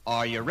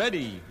Are you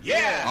ready?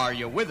 Yeah! Are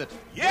you with it?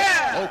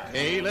 Yeah!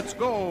 Okay, let's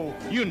go.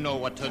 You know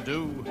what to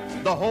do.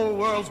 The whole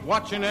world's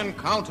watching and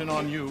counting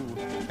on you.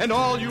 And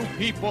all you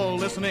people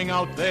listening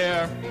out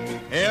there,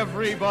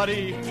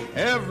 everybody,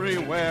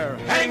 everywhere,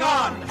 Hang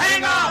on!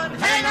 Hang on!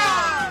 Hang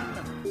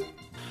on!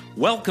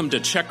 Welcome to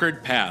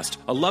Checkered Past,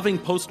 a loving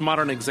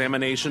postmodern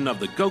examination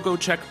of the Go-Go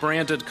Check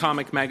branded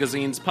comic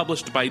magazines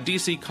published by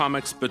DC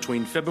Comics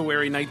between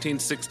February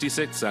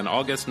 1966 and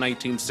August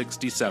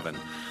 1967.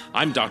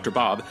 I'm Dr.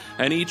 Bob,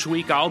 and each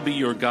week I'll be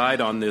your guide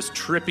on this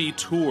trippy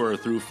tour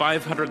through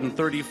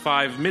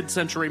 535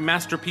 mid-century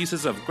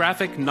masterpieces of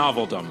graphic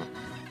noveldom.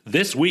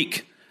 This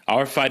week,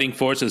 our Fighting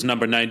Force is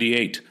number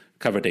 98,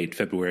 cover date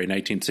February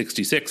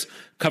 1966,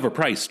 cover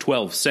price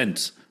 12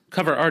 cents,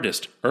 cover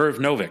artist Irv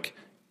Novick,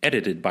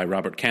 edited by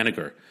Robert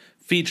Kanigher,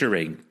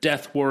 featuring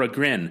Death Wore a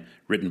Grin,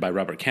 written by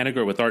Robert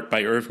Kanigher with art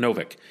by Irv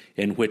Novick,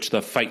 in which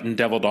the fightin'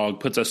 devil dog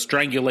puts a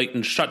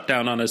strangulating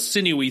shutdown on a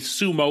sinewy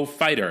sumo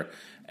fighter,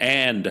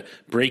 and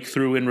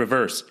Breakthrough in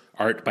Reverse,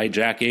 art by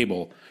Jack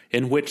Abel,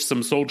 in which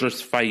some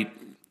soldiers fight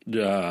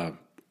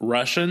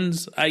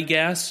Russians, I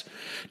guess,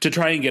 to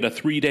try and get a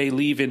 3-day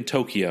leave in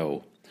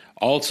Tokyo.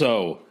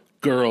 Also,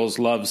 Girls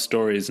Love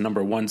Stories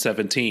number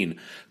 117,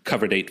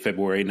 cover date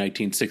February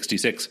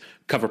 1966,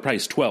 cover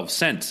price 12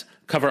 cents,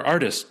 cover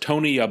artist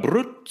Tony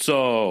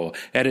Abruzzo,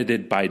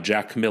 edited by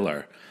Jack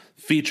Miller,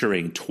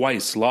 featuring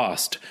Twice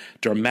Lost,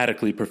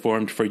 dramatically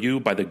performed for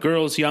you by the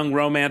Girls Young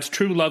Romance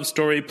True Love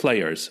Story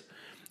players.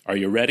 Are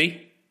you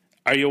ready?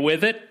 Are you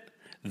with it?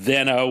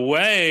 Then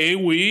away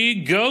we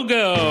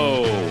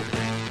go!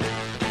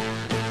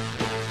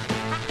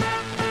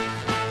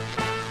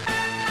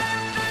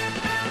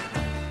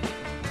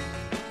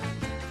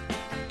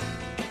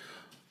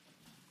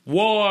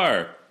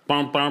 War!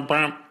 Bum, bum,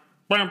 bum,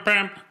 bum,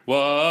 bum.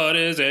 What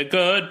is it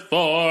good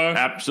for?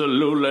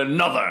 Absolutely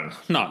nothing.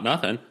 Not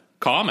nothing.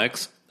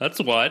 Comics. That's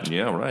what.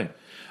 Yeah, right.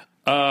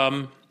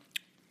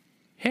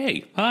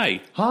 Hey,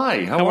 hi.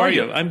 Hi, how are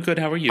you? I'm good.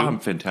 How are you? I'm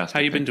fantastic. How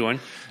you been doing?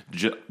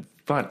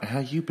 Fine. How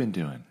you been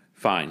doing?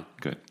 Fine.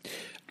 Good.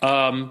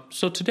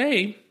 So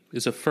today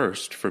is a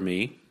first for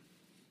me.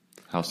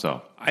 How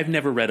so? I've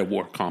never read a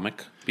war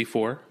comic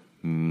before.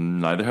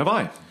 Neither have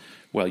I.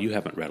 Well, you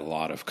haven't read a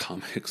lot of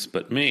comics,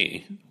 but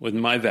me, with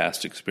my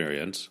vast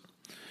experience.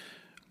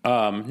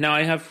 Now,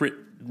 I have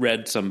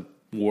read some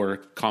war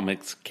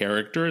comics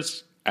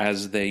characters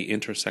as they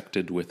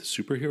intersected with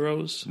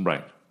superheroes.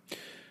 Right.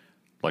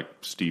 Like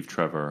Steve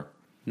Trevor.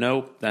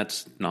 No,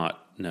 that's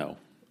not, no.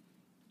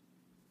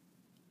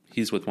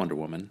 He's with Wonder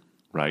Woman.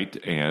 Right,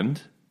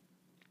 and?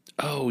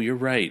 Oh, you're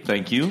right.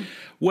 Thank you.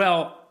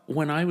 Well,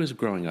 when I was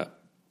growing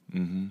up,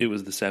 it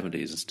was the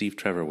 70s, and Steve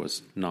Trevor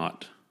was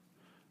not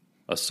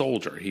a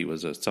soldier. He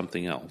was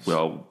something else.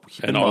 Well,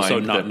 and also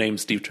not named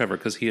Steve Trevor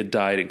because he had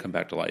died and come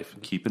back to life.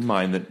 Keep in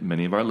mind that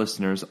many of our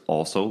listeners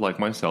also, like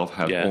myself,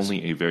 have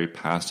only a very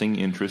passing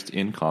interest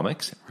in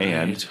comics,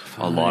 and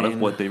a lot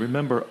of what they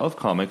remember of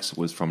comics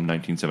was from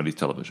 1970s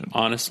television.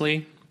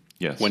 Honestly,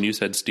 yes. When you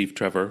said Steve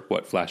Trevor,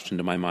 what flashed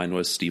into my mind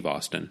was Steve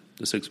Austin,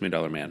 the $6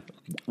 Million Man.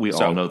 We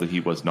all know that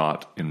he was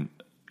not even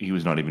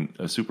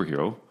a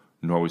superhero,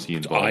 nor was he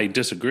involved. I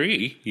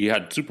disagree. He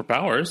had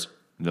superpowers.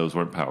 Those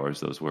weren't powers.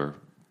 Those were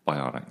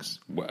bionics.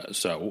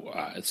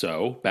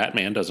 So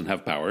Batman doesn't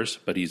have powers,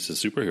 but he's a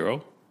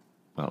superhero.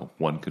 Well,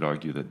 one could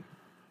argue that.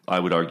 I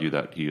would argue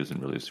that he isn't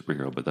really a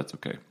superhero, but that's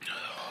okay.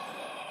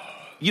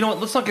 You know what?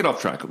 Let's not get off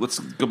track. Let's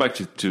go back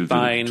to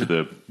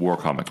the war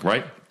comic,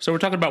 right? So we're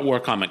talking about war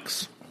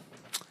comics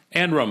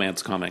and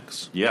romance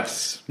comics.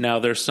 Yes. Now,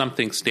 there's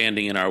something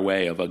standing in our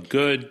way of a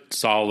good,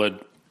 solid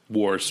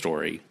war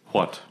story.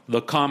 What?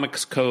 The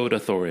Comics Code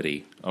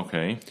Authority.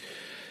 Okay.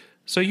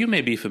 So you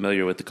may be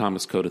familiar with the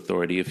Comics Code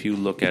Authority if you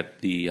look at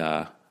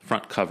the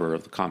front cover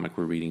of the comic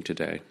we're reading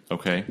today.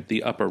 Okay.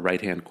 The upper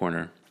right-hand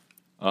corner.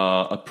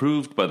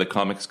 Approved by the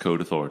Comics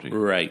Code Authority.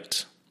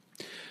 Right.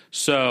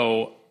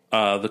 So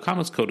the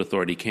Comics Code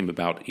Authority came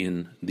about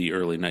in the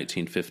early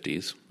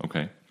 1950s.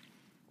 Okay.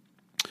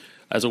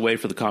 As a way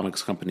for the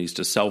comics companies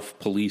to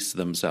self-police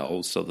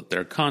themselves so that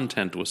their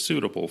content was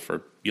suitable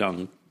for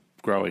young,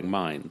 growing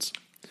minds.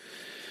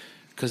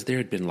 Because there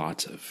had been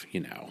lots of,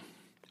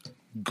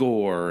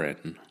 gore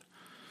and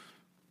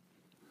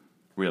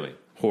really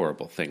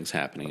horrible things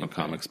happening in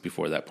comics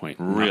before that point.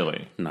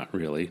 Really? Not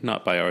really.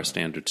 Not by our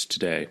standards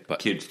today. But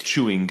kids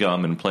chewing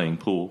gum and playing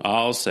pool.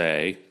 I'll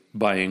say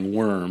buying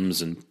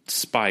worms and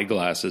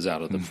spyglasses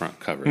out of the front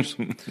covers.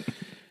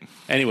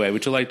 Anyway,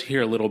 would you like to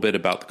hear a little bit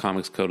about the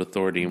Comics Code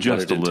Authority and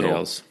just what it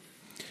entails?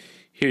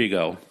 Here you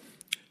go.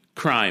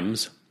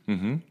 Crimes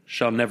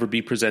shall never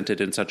be presented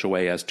in such a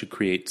way as to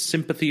create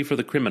sympathy for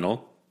the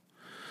criminal,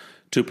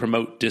 to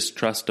promote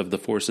distrust of the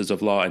forces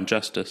of law and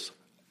justice,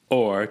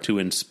 or to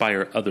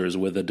inspire others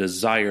with a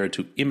desire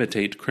to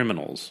imitate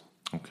criminals.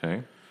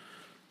 Okay.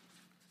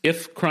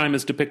 If crime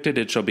is depicted,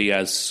 it shall be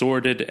as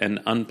sordid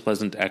and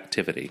unpleasant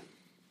activity.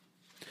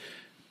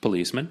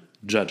 Policemen,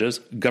 judges,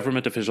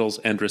 government officials,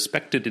 and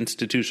respected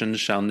institutions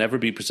shall never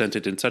be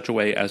presented in such a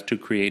way as to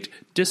create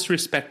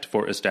disrespect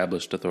for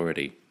established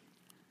authority.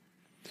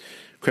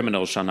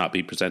 Criminals shall not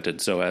be presented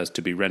so as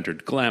to be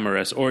rendered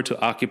glamorous or to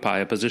occupy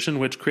a position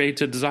which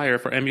creates a desire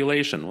for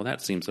emulation. Well,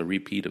 that seems a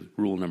repeat of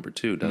rule number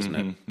 2, doesn't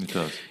it? It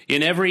does.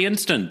 In every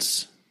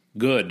instance,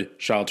 good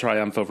shall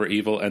triumph over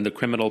evil, and the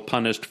criminal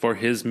punished for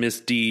his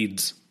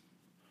misdeeds.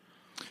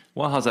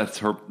 Well, how's that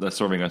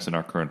serving us in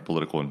our current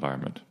political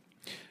environment?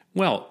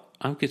 Well,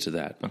 I'll get to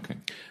that. Okay.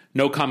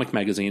 No comic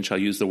magazine shall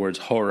use the words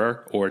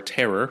horror or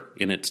terror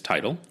in its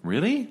title.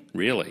 Really?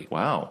 Really.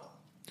 Wow.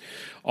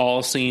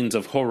 All scenes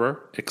of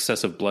horror,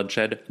 excessive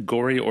bloodshed,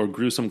 gory or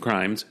gruesome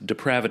crimes,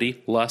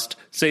 depravity, lust,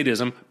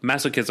 sadism,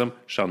 masochism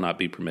shall not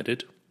be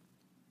permitted.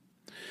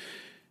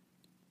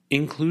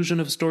 Inclusion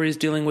of stories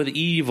dealing with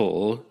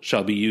evil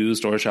shall be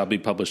used or shall be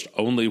published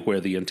only where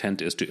the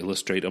intent is to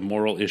illustrate a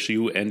moral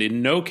issue, and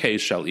in no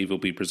case shall evil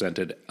be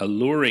presented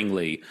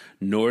alluringly,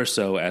 nor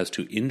so as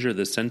to injure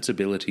the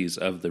sensibilities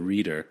of the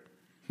reader.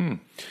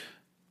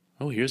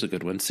 Oh, here's a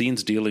good one.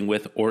 Scenes dealing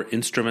with or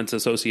instruments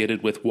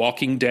associated with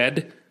Walking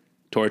Dead,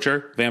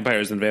 torture,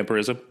 vampires and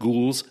vampirism,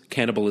 ghouls,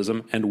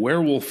 cannibalism, and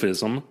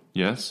werewolfism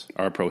Yes.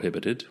 are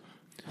prohibited.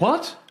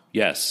 What?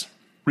 Yes.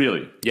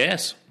 Really?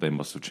 Yes. They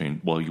must have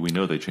changed. Well, we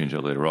know they changed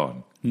that later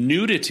on.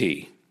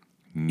 Nudity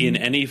in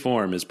any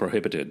form is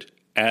prohibited,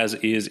 as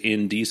is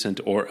indecent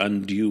or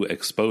undue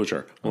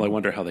exposure. Well, I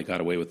wonder how they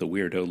got away with the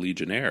weirdo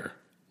Legionnaire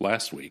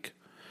last week.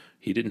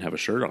 He didn't have a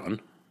shirt on.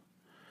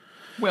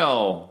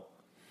 Well,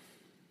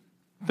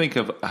 think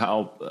of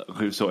how...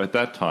 so at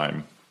that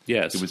time...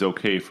 Yes. It was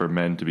okay for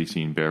men to be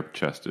seen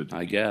bare-chested.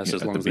 I guess,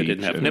 as at long the as they didn't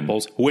beach have and-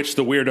 nipples, which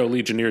the weirdo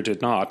Legionnaire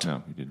did not.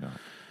 No, he did not.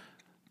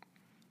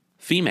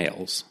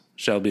 Females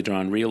shall be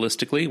drawn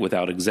realistically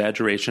without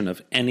exaggeration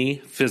of any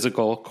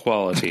physical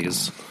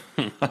qualities.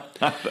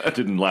 That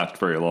didn't last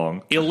very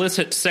long.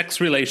 Illicit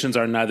sex relations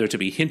are neither to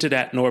be hinted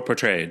at nor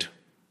portrayed.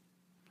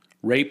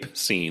 Rape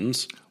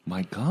scenes,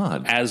 My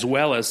God. as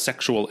well as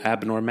sexual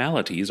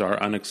abnormalities,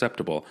 are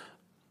unacceptable.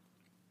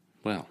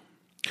 Well,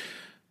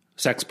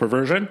 sex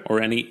perversion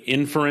or any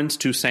inference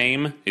to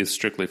same is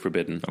strictly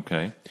forbidden.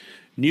 Okay.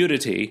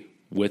 Nudity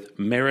with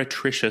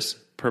meretricious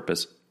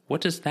purpose.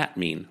 What does that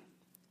mean?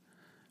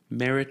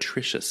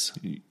 Meretricious.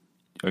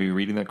 Are you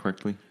reading that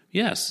correctly?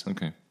 Yes.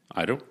 Okay.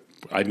 I don't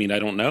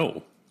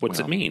know. What's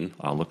it mean?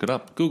 I'll look it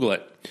up. Google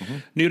it.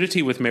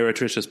 Nudity with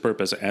meretricious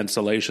purpose and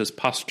salacious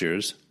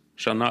postures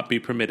shall not be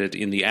permitted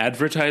in the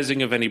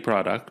advertising of any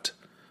product.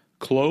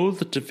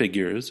 Clothed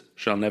figures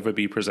shall never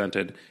be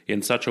presented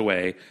in such a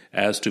way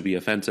as to be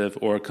offensive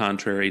or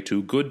contrary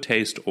to good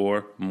taste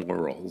or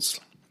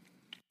morals.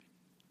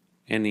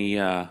 Any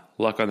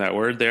luck on that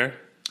word there?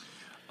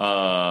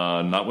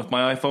 Not with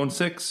my iPhone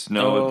 6.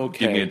 No,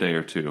 Okay. give me a day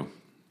or two.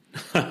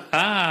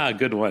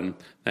 Good one.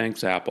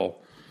 Thanks, Apple.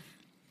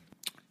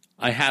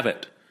 I have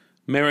it.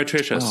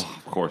 Meretricious. Oh,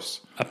 of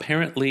course.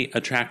 Apparently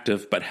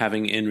attractive, but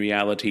having in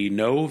reality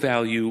no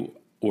value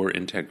or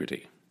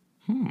integrity.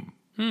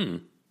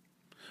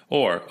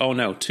 Or,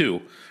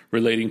 2,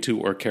 relating to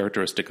or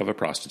characteristic of a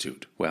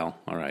prostitute. Well,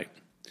 all right.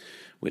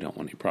 We don't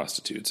want any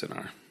prostitutes in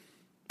our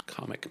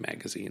comic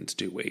magazines,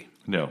 do we?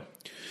 No.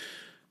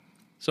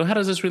 So how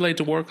does this relate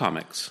to war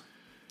comics?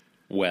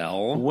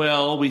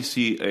 Well, we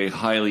see a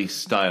highly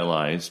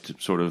stylized,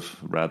 sort of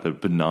rather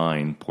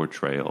benign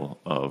portrayal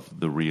of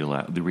the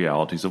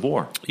realities of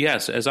war.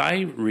 yes, as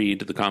I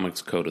read the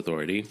Comics Code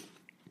Authority,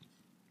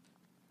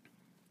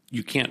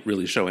 you can't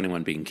really show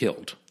anyone being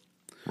killed.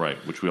 Right,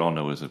 which we all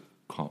know is a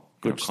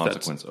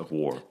consequence of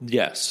war.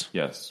 Yes.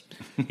 Yes.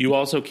 You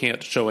also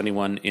can't show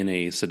anyone in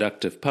a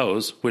seductive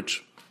pose,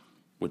 which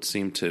would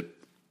seem to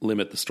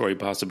limit the story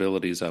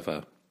possibilities of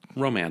a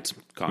romance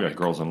comic. Yeah,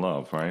 Girls in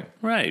Love, right?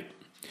 Right.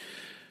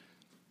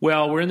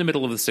 Well, we're in the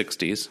middle of the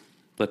 60s,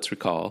 let's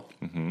recall.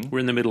 We're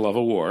in the middle of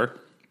a war.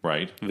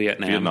 Right.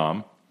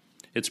 Vietnam.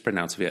 It's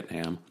pronounced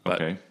Vietnam.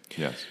 But Okay,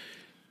 yes.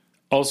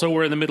 also,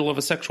 we're in the middle of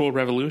a sexual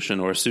revolution,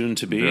 or soon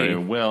to be. Very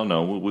well,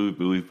 no,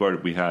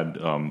 we had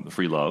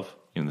free love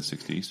in the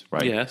 60s,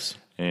 right? Yes.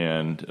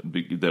 And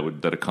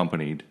that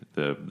accompanied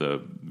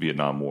the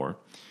Vietnam War.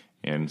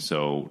 And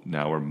so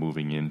now we're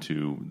moving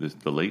into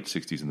the late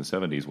 60s and the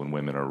 70s when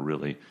women are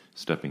really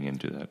stepping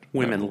into that.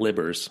 Women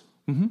libbers,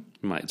 you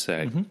might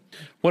say.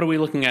 What are we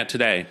looking at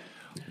today?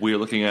 We are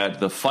looking at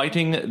the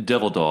Fighting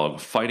Devil Dog,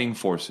 Fighting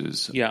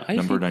Forces. Yeah, I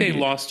number think 98. they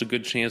lost a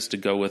good chance to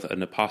go with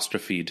an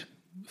apostrophed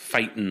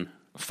Fightin'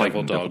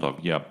 Fighting Devil Dog.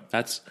 Yeah.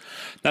 That's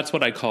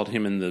what I called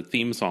him in the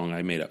theme song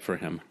I made up for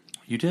him.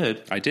 You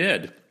did? I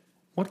did.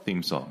 What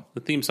theme song? The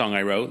theme song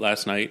I wrote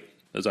last night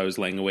as I was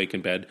laying awake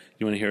in bed.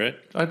 You want to hear it?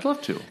 I'd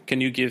love to.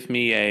 Can you give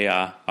me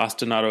a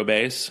ostinato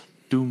bass?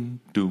 Doom,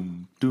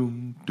 doom,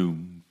 doom,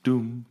 doom,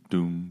 doom,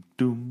 doom,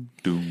 doom,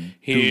 doom.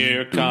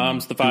 Here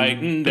comes the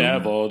fighting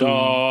devil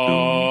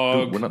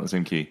dog. We're not in the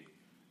same key.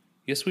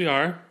 Yes, we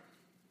are.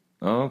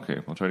 Oh, okay,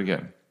 I'll try it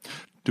again.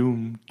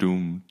 Doom,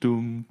 doom,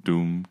 doom,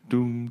 doom,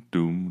 doom,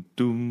 doom,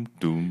 doom,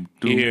 doom,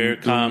 doom. Here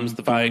comes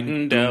the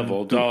fighting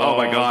devil dog. Oh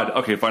my God!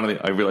 Okay, finally,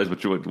 I realized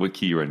what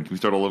key you're in. Can we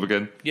start all over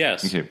again?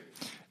 Yes. Okay,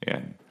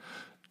 and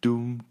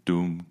Doom,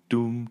 doom,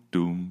 doom,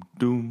 doom,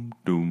 doom,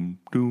 doom,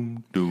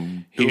 doom,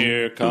 doom.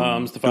 Here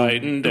comes the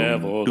fighting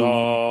devil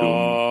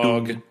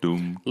dog.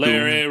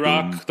 Larry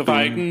Rock, the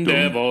fighting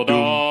devil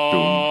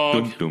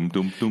dog.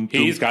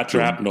 He's got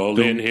shrapnel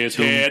in his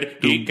head.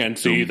 He can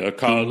see the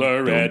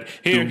color red.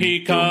 Here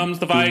he comes,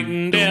 the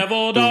fighting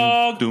devil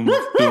dog.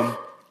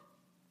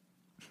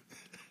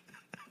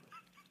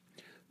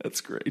 That's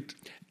great.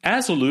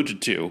 As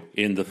alluded to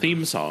in the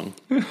theme song,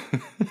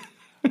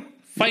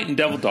 Fighting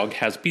Devil Dog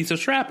has a piece of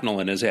shrapnel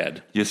in his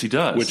head. Yes, he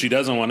does. Which he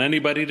doesn't want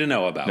anybody to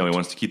know about. No, he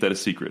wants to keep that a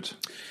secret.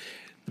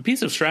 The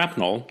piece of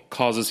shrapnel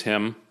causes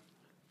him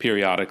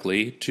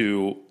periodically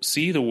to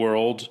see the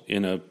world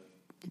in a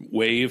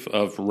wave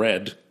of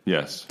red.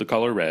 Yes. The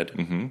color red.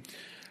 Mm-hmm.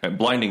 And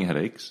blinding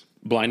headaches.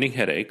 Blinding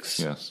headaches.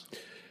 Yes.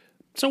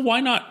 So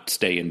why not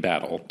stay in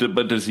battle?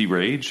 But does he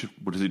rage?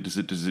 What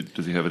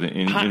does he have an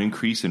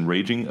increase in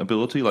raging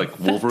ability like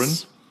Wolverine?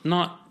 That's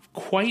not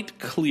quite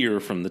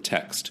clear from the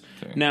text.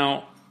 Okay.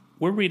 Now,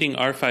 we're reading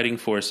Our Fighting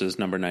Forces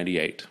number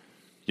 98.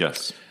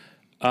 Yes.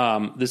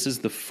 This is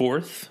the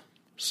fourth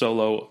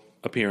solo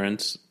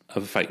appearance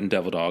of Fightin'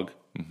 Devil Dog,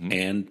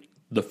 and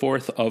the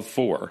fourth of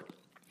 4.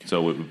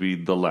 So it would be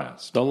the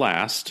last. The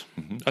last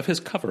of his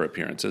cover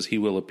appearances. He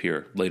will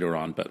appear later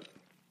on, but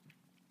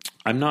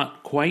I'm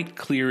not quite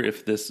clear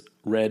if this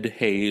red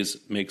haze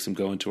makes him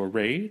go into a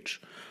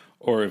rage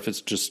or if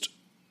it's just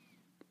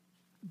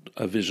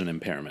a vision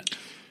impairment.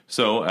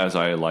 So, as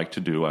I like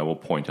to do, I will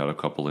point out a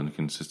couple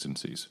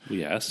inconsistencies.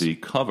 Yes. The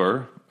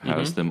cover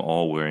has them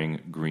all wearing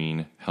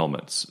green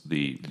helmets,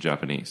 the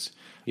Japanese.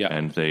 Yeah.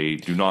 And they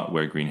do not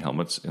wear green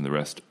helmets in the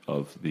rest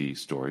of the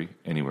story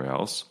anywhere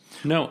else.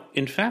 No,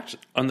 in fact,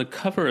 on the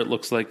cover it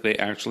looks like they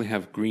actually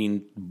have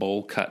green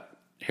bowl cut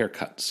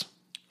haircuts.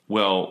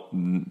 Well,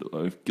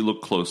 if you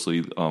look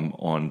closely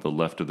on the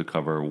left of the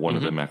cover, one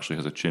of them actually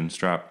has a chin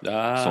strap. So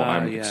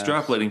I'm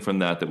extrapolating from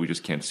that we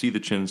just can't see the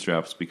chin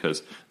straps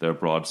because their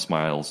broad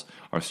smiles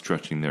are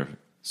stretching their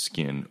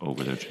skin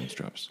over their chin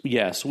straps.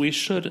 Yes, we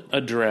should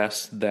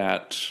address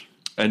that.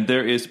 And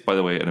there is, by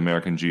the way, an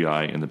American GI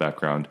in the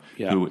background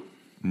who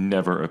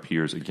never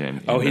appears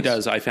again. Oh, he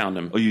does. I found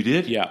him. Oh, you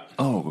did? Yeah.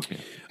 Oh, okay.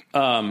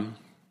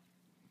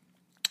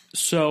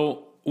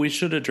 So we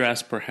should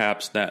address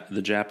perhaps that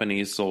the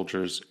Japanese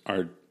soldiers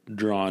are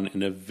drawn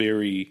in a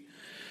very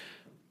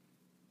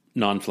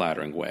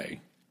non-flattering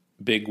way.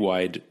 Big,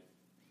 wide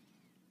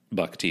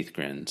buck teeth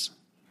grins.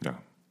 Yeah.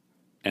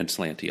 And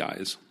slanty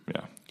eyes.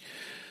 Yeah.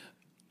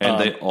 And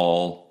they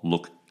all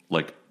look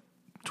like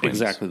twins.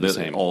 Exactly the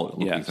same. They all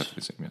look exactly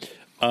the same,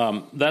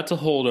 yes. That's a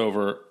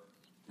holdover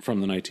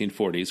from the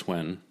 1940s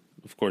when,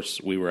 of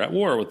course, we were at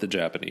war with the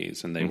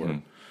Japanese and they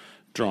were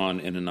drawn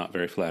in a not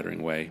very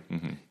flattering way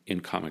in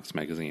comics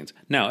magazines.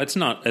 Now, it's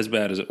not as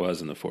bad as it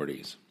was in the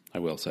 40s. I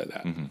will say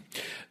that.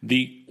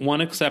 The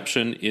one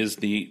exception is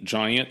the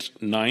giant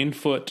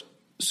 9-foot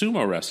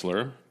sumo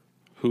wrestler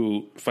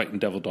who Fightin'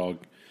 Devil Dog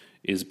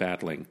is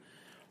battling.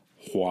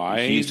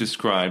 Why? He's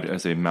described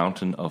as a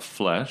mountain of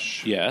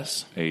flesh.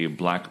 Yes. A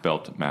black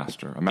belt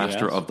master. A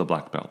master of the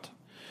black belt.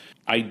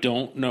 I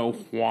don't know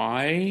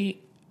why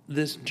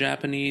this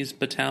Japanese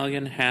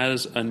battalion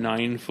has a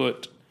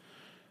 9-foot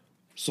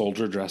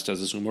soldier dressed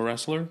as a sumo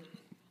wrestler.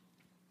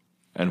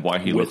 And why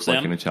he looks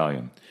like an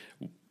Italian.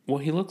 Well,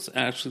 he looks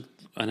actually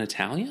an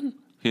Italian?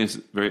 He has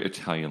very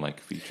Italian-like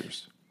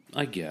features.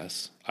 I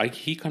guess.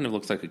 He kind of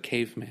looks like a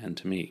caveman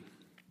to me.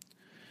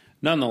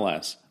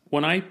 Nonetheless,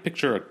 when I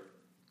picture a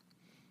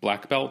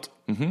black belt,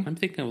 I'm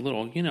thinking of a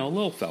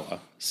little fella.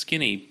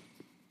 Skinny,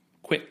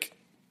 quick.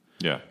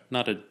 Yeah.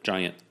 Not a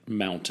giant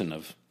mountain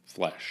of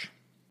flesh.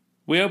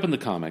 We open the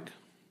comic.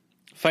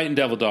 Fightin'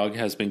 Devil Dog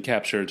has been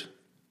captured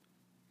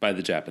by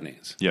the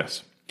Japanese.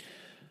 Yes.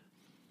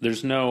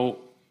 There's no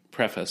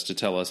preface to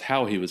tell us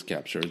how he was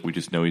captured. We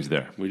just know he's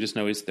there.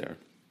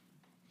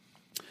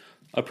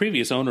 A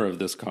previous owner of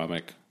this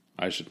comic,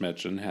 I should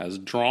mention, has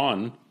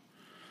drawn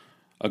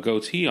a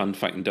goatee on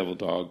Fightin' Devil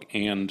Dog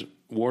and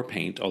war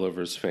paint all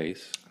over his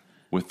face.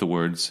 With the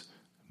words,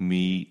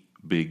 "Me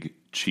Big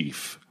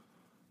Chief."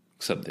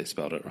 Except they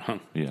spelled it wrong.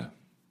 Yeah.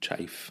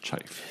 Chife.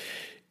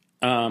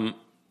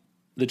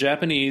 The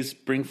Japanese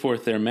bring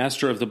forth their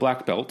master of the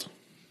black belt,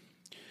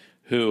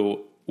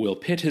 who will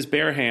pit his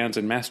bare hands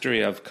and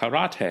mastery of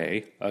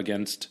karate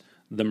against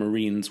the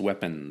Marines'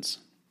 weapons.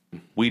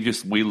 We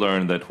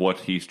learned that why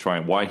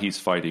he's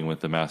fighting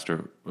with the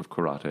master of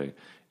karate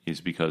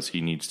is because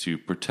he needs to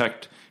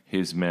protect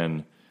his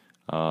men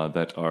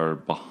that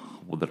are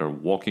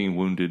walking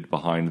wounded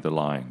behind the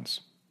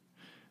lines.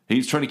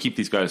 He's trying to keep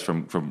these guys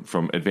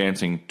from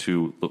advancing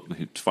to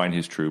find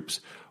his troops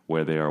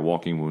where they are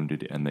walking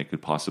wounded and they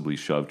could possibly be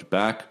shoved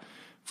back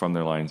from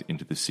their lines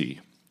into the sea.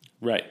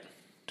 Right.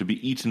 To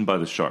be eaten by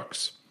the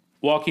sharks.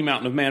 Walking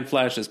Mountain of Man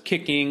Flash is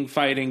kicking,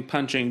 fighting,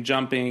 punching,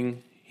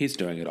 jumping. He's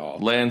doing it all.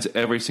 Lands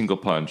every single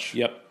punch.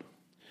 Yep.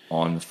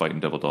 On the Fightin'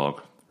 Devil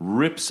Dog.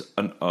 Rips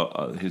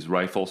his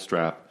rifle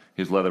strap,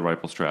 his leather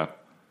rifle strap,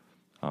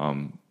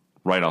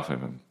 right off of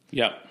him.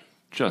 Yep.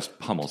 Just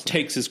pummels him.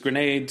 Takes his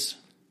grenades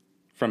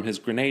from his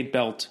grenade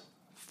belt.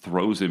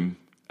 Throws him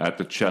at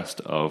the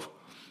chest of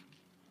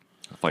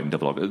Fighting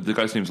Devil Dog. The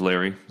guy's name's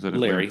Larry. Is that it?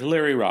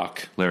 Larry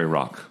Rock. Larry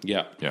Rock.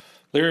 Yeah. Yeah.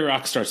 Larry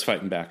Rock starts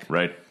fighting back.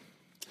 Right.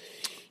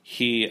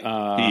 He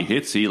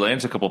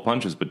lands a couple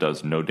punches, but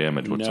does no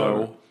damage whatsoever.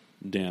 No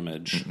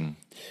damage.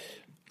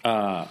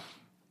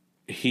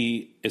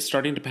 He is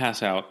starting to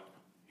pass out.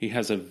 He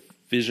has a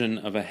vision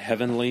of a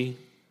heavenly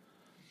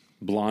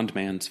blonde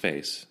man's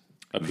face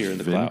appear in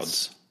the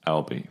clouds.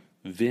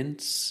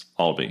 Vince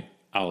Albee.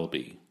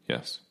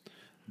 Yes.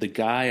 The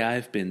guy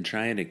I've been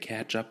trying to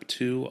catch up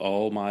to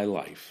all my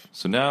life.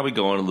 So now we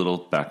go on a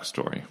little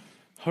backstory.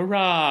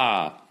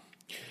 Hurrah!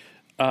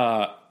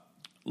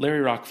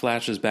 Larry Rock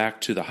flashes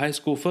back to the high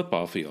school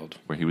football field.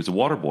 Where he was a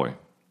water boy.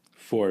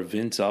 For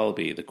Vince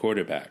Albee, the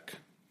quarterback.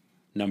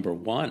 Number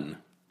 1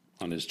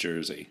 on his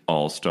jersey.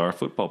 All-star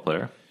football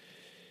player.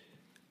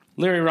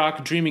 Larry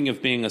Rock dreaming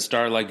of being a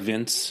star like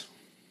Vince.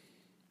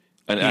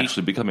 And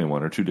actually becoming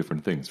one or two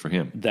different things for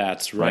him.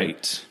 That's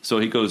right. So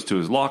he goes to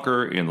his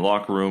locker in the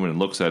locker room and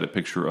looks at a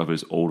picture of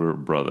his older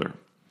brother.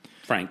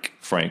 Frank,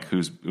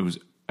 who's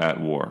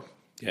at war.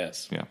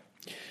 Yes. Yeah.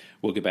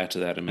 We'll get back to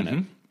that in a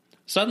minute.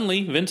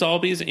 Suddenly, Vince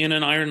Albee's in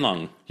an iron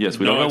lung. Yes,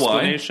 we don't know why.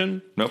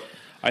 Explanation. Nope.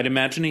 I'd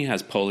imagine he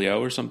has polio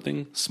or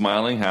something.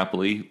 Smiling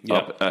happily,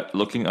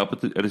 looking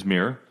up at his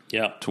mirror.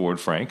 Yeah. Toward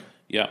Frank.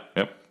 Yeah.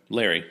 Yep.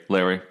 Larry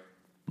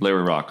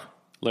Rock.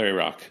 Larry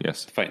Rock.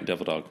 Yes. Fighting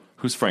Devil Dog.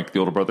 Who's Frank, the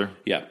older brother?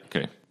 Yeah.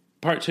 Okay.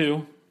 Part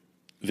 2,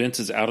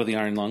 Vince is out of the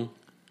iron lung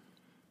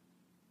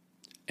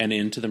and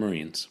into the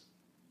Marines.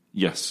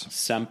 Yes.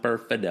 Semper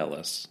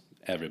Fidelis,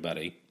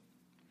 everybody.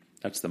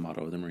 That's the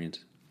motto of the Marines.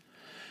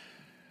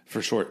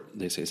 For short,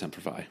 they say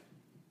Semper Fi.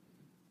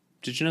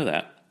 Did you know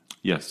that?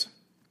 Yes.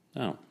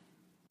 Oh.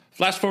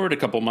 Flash forward a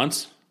couple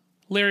months.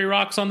 Larry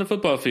Rock's on the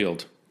football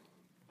field.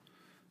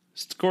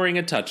 Scoring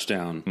a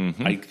touchdown,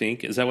 I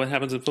think. Is that what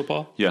happens in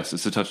football? Yes,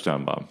 it's a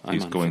touchdown, Bob. I'm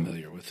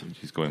unfamiliar with him.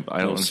 He's going. I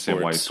don't understand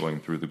why he's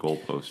going through the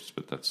goalposts,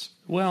 but that's...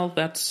 Well,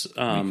 that's...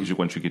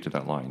 once you get to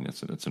that line,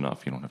 it's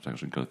enough. You don't have to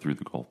actually go through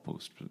the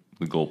goalposts,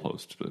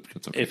 but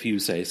that's okay. If you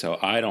say so.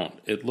 I don't.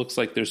 It looks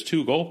like there's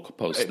 2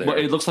 goalposts there. Well,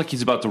 it looks like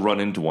he's about to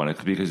run into one.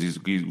 It's because he's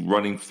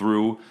running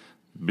through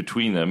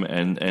between them,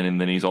 and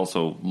then he's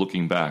also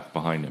looking back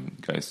behind him,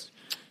 guys.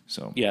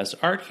 So yes,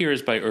 art here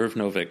is by Irv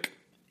Novick.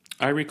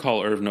 I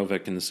recall Irv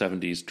Novick in the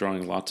 70s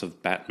drawing lots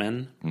of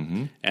Batman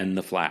and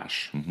The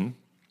Flash.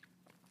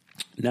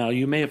 Now,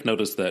 you may have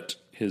noticed that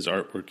his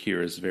artwork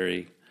here is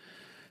very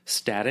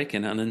static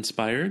and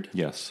uninspired.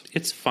 Yes.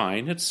 It's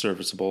fine. It's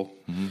serviceable.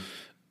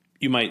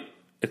 You might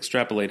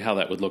extrapolate how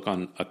that would look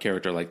on a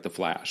character like The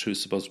Flash,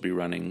 who's supposed to be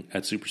running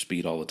at super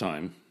speed all the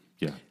time.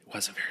 Yeah. It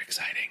wasn't very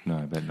exciting. No,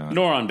 I bet not.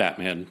 Nor on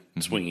Batman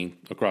swinging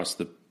across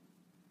the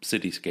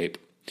cityscape.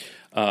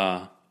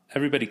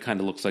 Everybody kind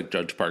of looks like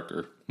Judge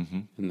Parker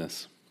in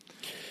this.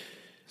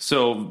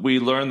 So we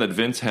learned that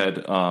Vince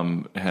had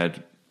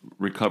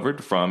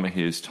recovered from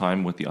his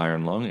time with the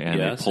iron lung and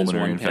a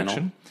pulmonary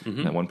infection.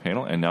 That one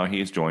panel, and now he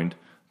has joined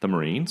the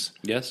Marines.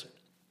 Yes,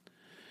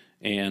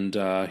 and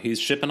he's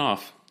shipping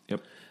off.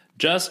 Yep.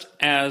 Just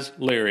as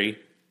Larry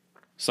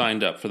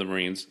signed up for the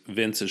Marines,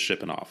 Vince is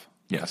shipping off.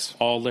 Yes.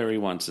 All Larry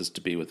wants is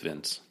to be with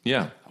Vince.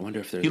 Yeah. I wonder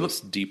if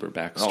there's a deeper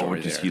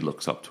backstory there. He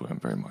looks up to him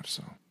very much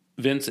so.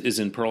 Vince is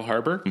in Pearl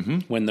Harbor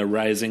when the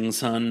rising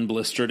sun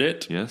blistered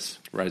it. Yes.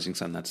 Rising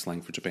sun, that's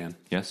slang for Japan.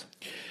 Yes.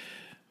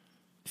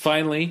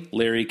 Finally,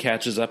 Larry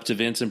catches up to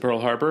Vince in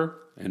Pearl Harbor,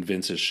 and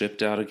Vince is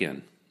shipped out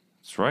again.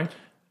 That's right.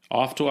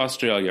 Off to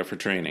Australia for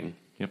training.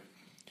 Yep.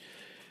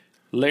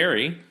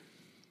 Larry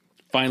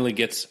finally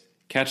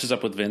catches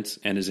up with Vince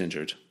and is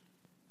injured.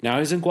 Now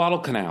he's in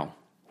Guadalcanal.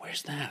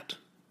 Where's that?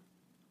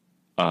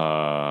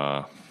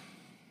 I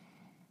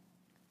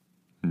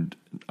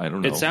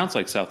don't know. It sounds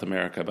like South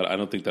America, but I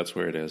don't think that's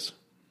where it is.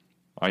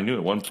 I knew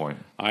at one point.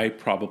 I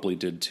probably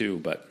did too,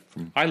 but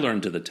I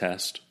learned to the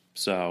test,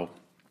 so...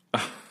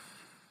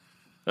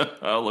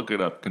 I'll look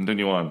it up.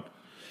 Continue on.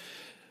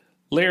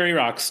 Larry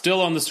Rock still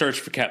on the search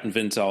for Captain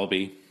Vince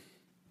Albee.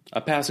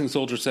 A passing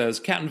soldier says,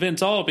 Captain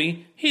Vince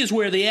Albee, he's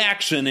where the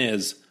action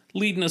is,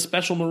 leading a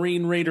special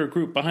Marine Raider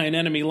group behind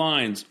enemy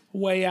lines,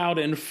 way out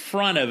in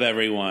front of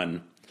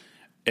everyone.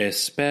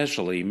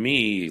 Especially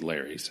me,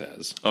 Larry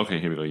says. Okay,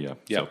 here we go, yeah.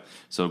 Yep.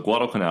 So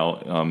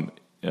Guadalcanal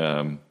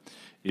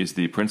is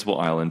the principal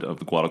island of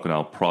the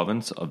Guadalcanal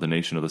province of the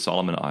nation of the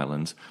Solomon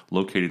Islands,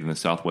 located in the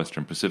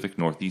southwestern Pacific,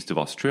 northeast of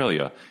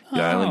Australia.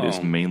 The island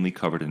is mainly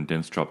covered in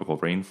dense tropical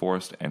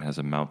rainforest and has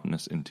a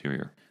mountainous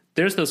interior.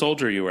 There's the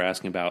soldier you were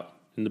asking about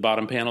in the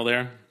bottom panel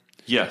there.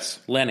 Yes.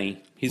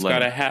 Lenny. He's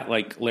got a hat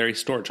like Larry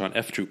Storch on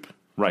F Troop.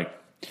 Right.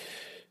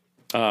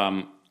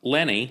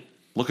 Lenny.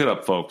 Look it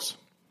up, folks.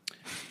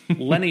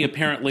 Lenny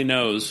apparently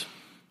knows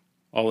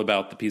all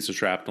about the piece of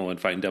shrapnel and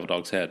Fighting Devil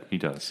Dog's head. He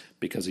does.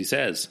 Because he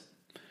says,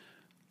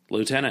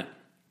 Lieutenant,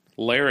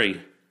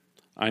 Larry,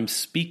 I'm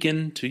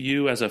speaking to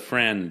you as a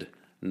friend,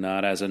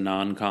 not as a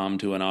non-com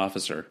to an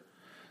officer.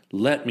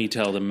 Let me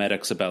tell the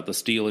medics about the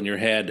steel in your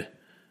head.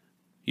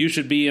 You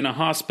should be in a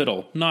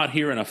hospital, not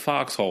here in a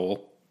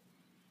foxhole.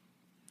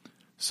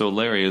 So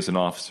Larry is an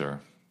officer.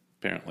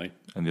 Apparently.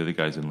 And the other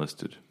guy's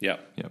enlisted.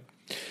 Yep.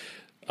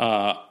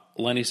 Yep.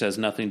 Lenny says,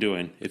 nothing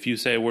doing. If you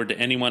say a word to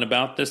anyone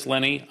about this,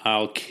 Lenny,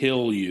 I'll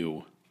kill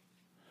you.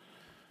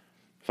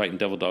 Fighting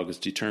Devil Dog is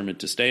determined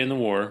to stay in the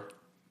war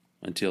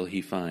until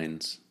he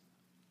finds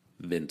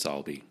Vince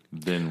Albee.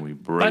 Then we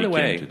break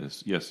into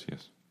this. Yes.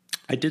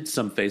 I did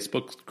some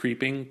Facebook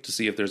creeping to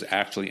see if there's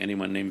actually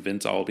anyone named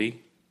Vince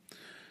Albee.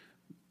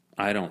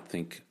 I don't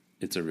think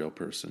it's a real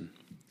person.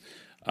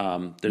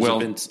 There's a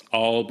Vince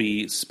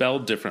Albee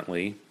spelled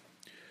differently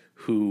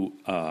who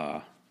is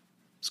a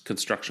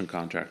construction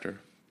contractor.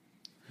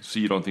 So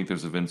you don't think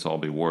there's a Vince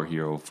Albee war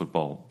hero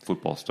football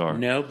star?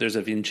 No, there's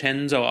a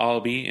Vincenzo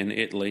Albee in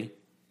Italy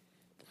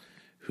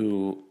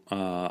who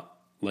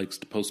likes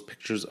to post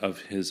pictures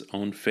of his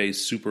own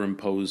face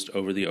superimposed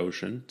over the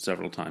ocean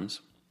several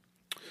times.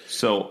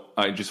 So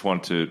I just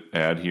want to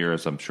add here,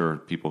 as I'm sure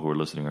people who are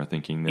listening are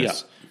thinking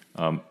this,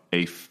 a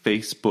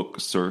Facebook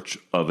search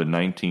of a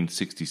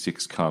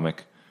 1966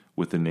 comic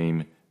with the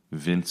name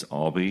Vince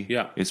Albee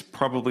is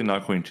probably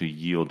not going to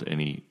yield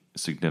any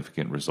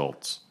significant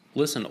results.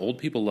 Listen, old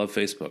people love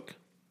Facebook.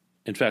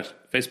 In fact,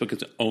 Facebook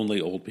is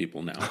only old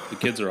people now. The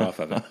kids are off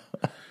of it.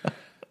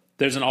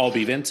 There's an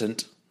Albee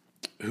Vincent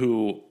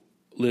who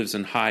lives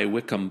in High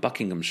Wycombe,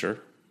 Buckinghamshire.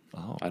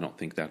 Oh. I don't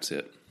think that's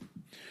it.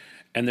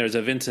 And there's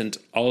a Vincent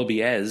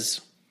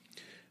Albiez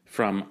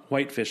from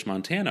Whitefish,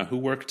 Montana, who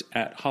worked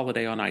at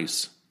Holiday on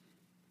Ice.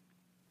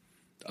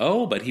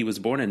 Oh, but he was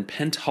born in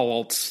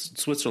Pentholz,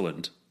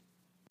 Switzerland.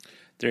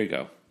 There you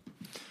go.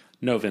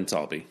 No Vince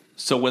Albee.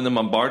 So when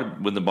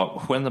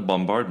the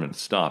bombardment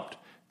stopped,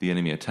 the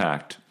enemy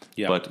attacked.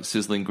 Yep. But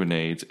sizzling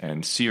grenades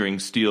and searing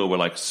steel were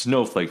like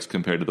snowflakes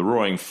compared to the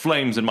roaring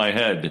flames in my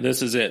head.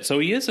 This is it. So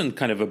he is in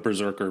kind of a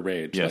berserker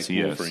rage, yes, like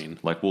he Wolverine.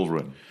 Is. Like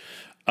Wolverine.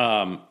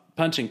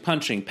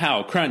 Punching,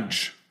 pow,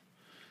 crunch.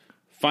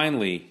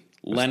 Finally,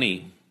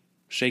 Lenny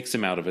shakes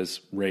him out of his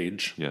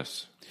rage.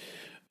 Yes.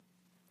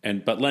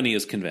 But Lenny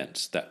is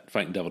convinced that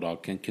Fighting Devil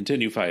Dog can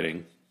continue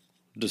fighting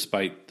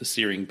despite the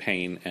searing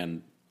pain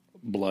and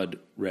blood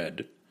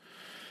red.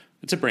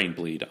 It's a brain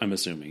bleed, I'm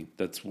assuming.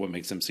 That's what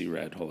makes him see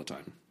red all the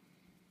time.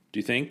 Do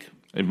you think?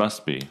 It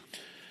must be.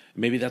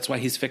 Maybe that's why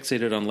he's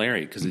fixated on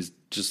Larry, because he's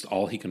just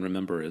all he can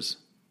remember is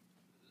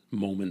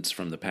moments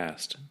from the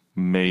past.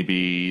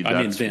 Maybe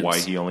that's why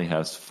he only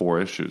has 4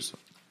 issues.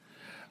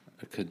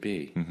 It could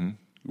be. Mm-hmm.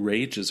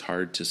 Rage is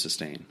hard to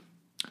sustain.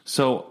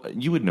 So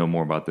you would know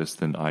more about this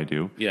than I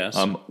do.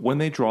 Yes. When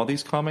they draw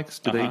these comics,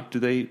 do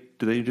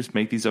they just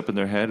make these up in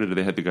their head, or do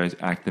they have the guys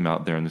act them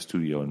out there in the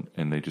studio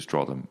and they just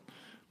draw them?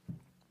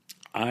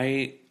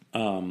 I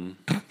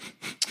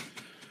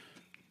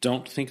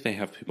don't think they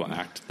have people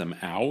act them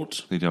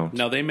out. They don't.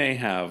 Now, they may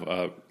have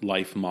a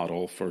life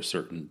model for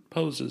certain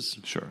poses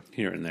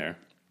here and there.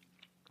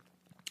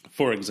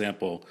 For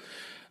example,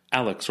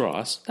 Alex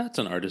Ross, that's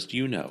an artist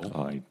you know.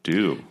 I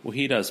do. Well,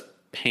 he does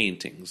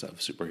paintings of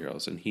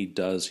superheroes, and he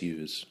does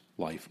use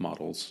life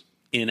models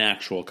in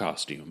actual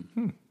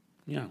costume.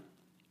 Yeah.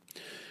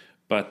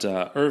 But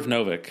Irv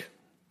Novick,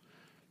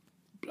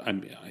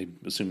 I'm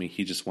assuming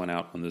he just went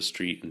out on the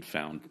street and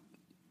found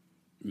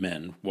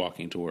men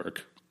walking to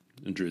work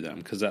and drew them,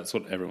 because that's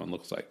what everyone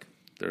looks like.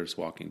 They're just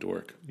walking to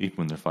work. Even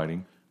when they're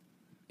fighting?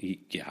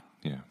 Yeah.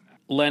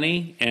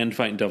 Lenny and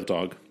Fighting Devil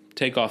Dog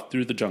take off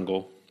through the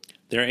jungle.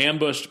 They're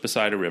ambushed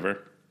beside a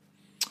river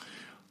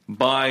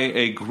by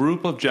a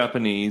group of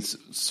Japanese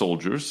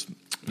soldiers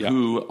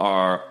who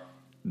are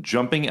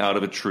jumping out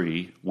of a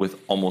tree with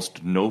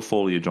almost no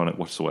foliage on it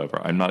whatsoever.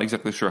 I'm not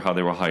exactly sure how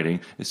they were hiding,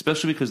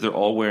 especially because they're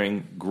all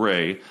wearing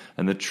gray,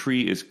 and the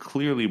tree is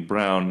clearly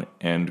brown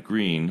and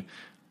green.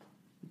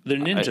 They're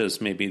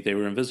ninjas, maybe. They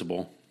were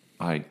invisible.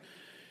 I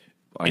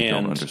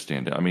don't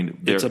understand it. I mean,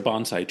 it's a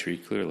bonsai tree,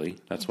 clearly.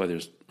 That's why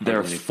there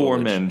are 4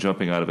 men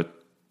jumping out of a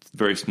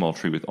very small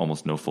tree with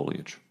almost no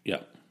foliage. Yeah.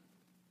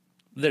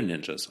 They're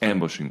ninjas.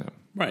 Ambushing them.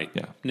 Right.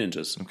 Yeah.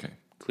 Ninjas. Okay.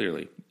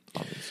 Clearly.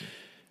 Obviously.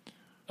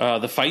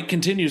 The fight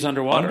continues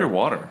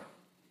underwater.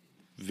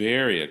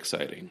 Very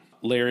exciting.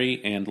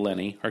 Larry and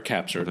Lenny are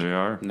captured. There they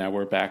are. Now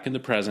we're back in the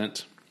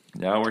present.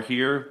 Now we're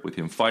here with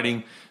him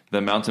fighting the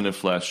Mountain of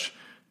Flesh,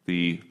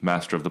 the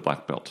master of the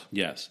Black Belt.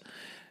 Yes.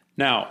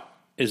 Now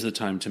is the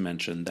time to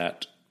mention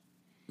that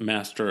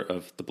Master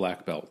of the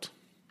Black Belt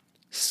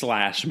 /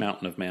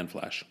 Mountain of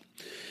Manflesh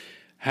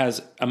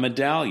has a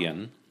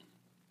medallion,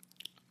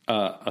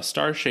 a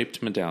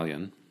star-shaped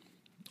medallion.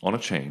 On a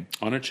chain.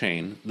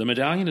 The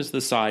medallion is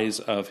the size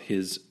of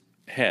his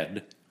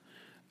head.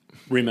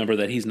 Remember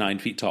that he's 9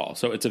 feet tall,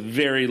 so it's a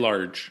very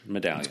large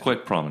medallion. It's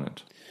quite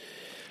prominent.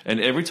 And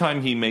every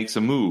time he makes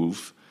a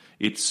move,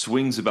 it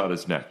swings about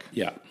his neck.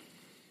 Yeah.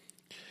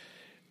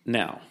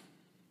 Now,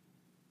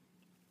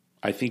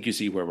 I think you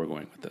see where we're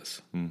going with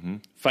this. Mm-hmm.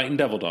 Fighting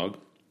Devil Dog,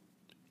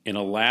 in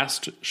a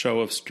last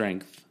show of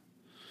strength,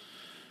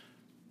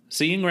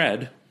 seeing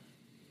red,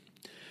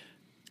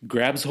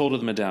 grabs hold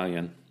of the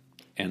medallion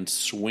and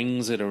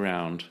swings it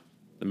around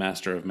the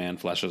Master of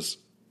Manflesh's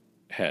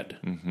head.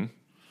 Mm-hmm.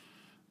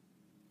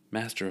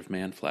 Master of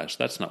Manflesh.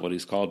 That's not what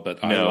he's called,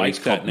 but I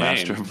like that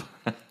name.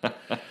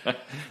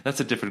 That's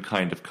a different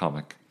kind of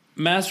comic.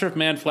 Master of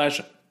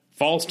Man-Flesh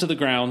falls to the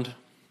ground,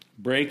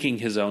 breaking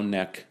his own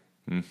neck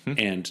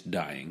and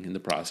dying in the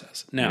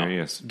process. Now, There he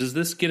is. does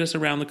this get us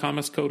around the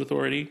Comics Code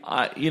Authority?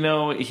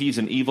 He's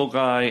an evil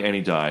guy, and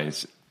he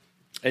dies.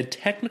 And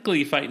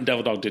technically, Fighting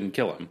Devil Dog didn't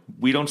kill him.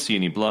 We don't see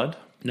any blood.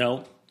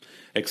 No.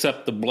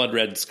 Except the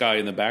blood-red sky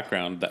in the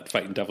background that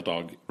Fighting Devil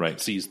Dog Right.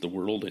 sees the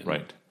world in.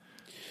 Right.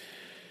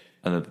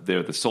 And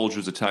they're the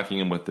soldiers attacking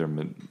him with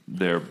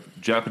their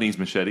Japanese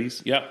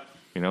machetes. Yep.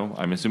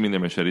 I'm assuming they're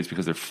machetes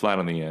because they're flat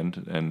on the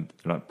end and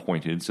they're not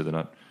pointed, so they're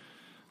not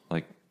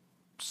like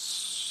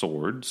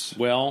swords.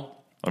 Well,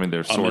 They're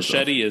a swords.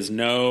 machete is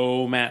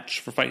no match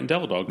for Fighting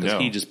Devil Dog because No.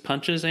 he just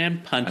punches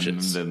and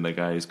punches. And then the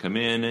guys come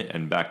in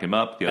and back him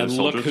up. The other And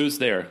soldiers. look who's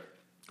there.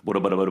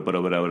 Look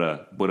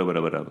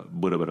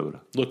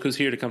who's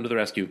here to come to the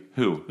rescue.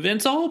 Who?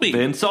 Vince Albee.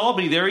 Vince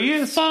Albee. There he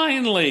is.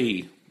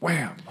 Finally.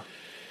 Wham.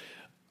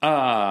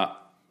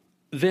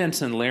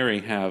 Vince and Larry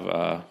have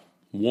a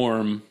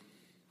warm,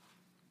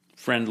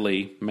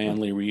 friendly,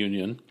 manly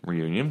reunion.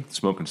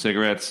 Smoking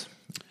cigarettes.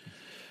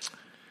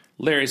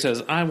 Larry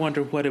says, I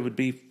wonder what it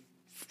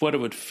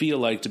would feel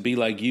like to be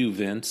like you,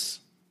 Vince.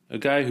 A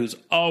guy who's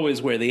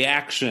always where the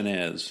action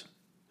is.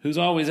 Who's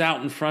always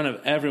out in front of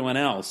everyone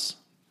else.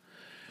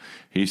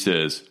 He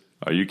says,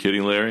 "Are you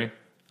kidding, Larry?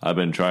 I've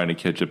been trying to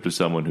catch up to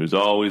someone who's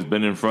always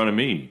been in front of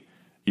me.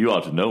 You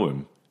ought to know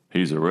him.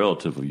 He's a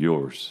relative of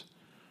yours.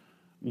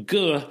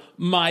 Guh,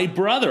 my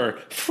brother,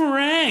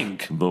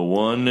 Frank. The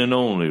one and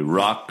only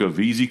Rock of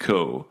Easy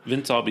Co."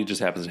 Vince Albee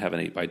just happens to have an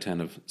 8x10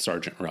 of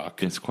Sergeant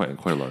Rock. It's quite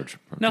large.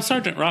 Now,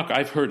 Sergeant Rock,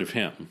 I've heard of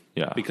him.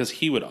 Yeah. Because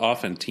he would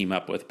often team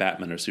up with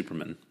Batman or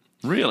Superman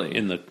Really?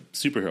 in the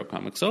superhero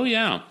comics. Oh,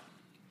 yeah.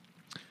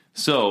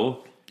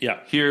 So Yeah.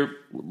 here,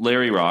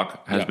 Larry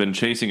Rock has Yeah. been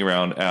chasing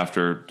around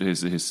after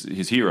his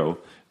hero,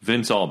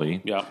 Vince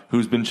Albee, Yeah.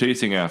 who's been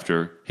chasing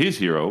after his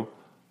hero,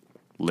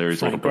 Larry's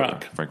Frank older brother,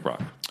 Rock. Frank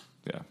Rock.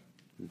 Yeah.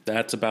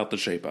 That's about the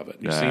shape of it.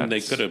 You seem they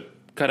That's- could have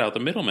cut out the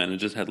middleman and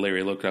just had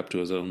Larry look up to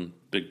his own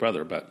big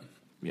brother, but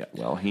Yeah.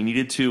 Well, he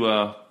needed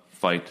to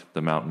fight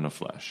the Mountain of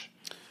Flesh.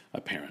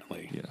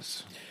 apparently.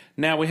 Yes.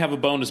 Now we have a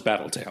bonus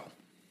battle tale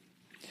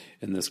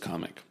in this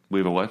comic. We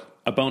have a what?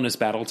 A bonus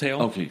battle tale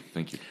Okay,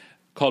 thank you.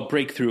 called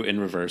Breakthrough in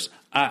Reverse.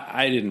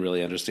 I didn't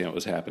really understand what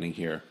was happening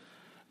here.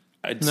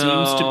 It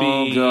seems to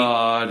be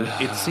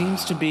God. It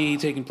seems to be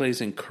taking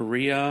place in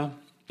Korea,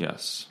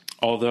 Yes.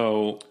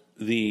 although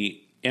the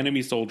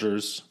enemy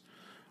soldiers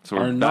So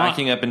we're are not-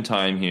 backing up in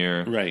time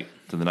here. Right.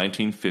 To the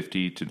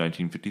 1950 to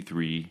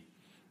 1953.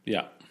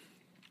 Yeah.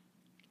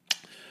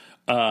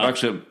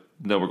 Actually,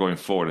 no, we're going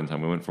forward in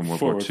time. We went from World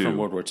Forward War II. from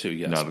World War II,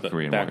 yes, Now to but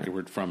Korean War.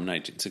 backward from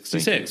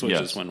 1966, which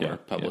Yes, is when yeah, we're yeah,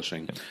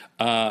 publishing.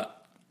 yeah.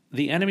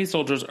 The enemy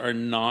soldiers are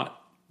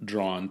not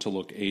drawn to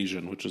look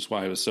Asian, which is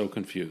why I was so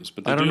confused.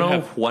 But they I don't do know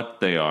have, what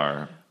they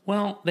are.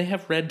 well, they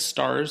have red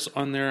stars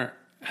on their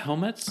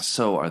helmets.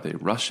 So are they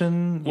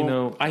Russian?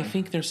 Well, I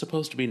think they're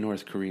supposed to be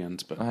North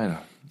Koreans, but I don't.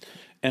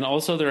 and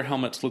also their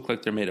helmets look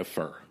like they're made of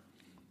fur.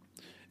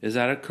 Is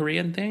that a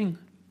Korean thing?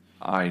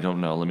 I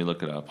don't know. Let me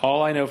look it up.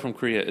 All I know from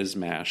Korea is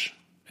MASH,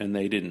 and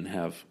they didn't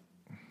have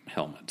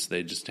helmets.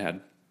 They just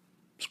had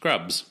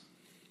scrubs.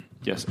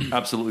 Yes,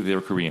 absolutely, they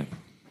were Korean.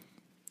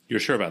 You're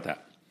sure about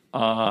that?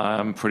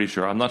 I'm pretty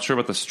sure. I'm not sure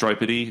about the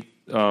stripedy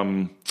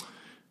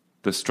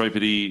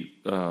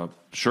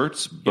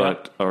shirts,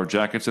 but or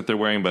jackets that they're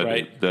wearing, but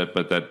Right.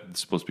 that's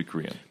supposed to be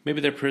Korean.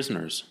 Maybe they're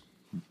prisoners.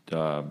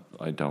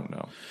 I don't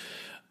know.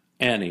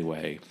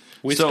 Anyway,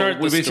 we So start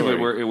the basically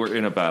story. we're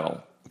in a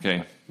battle.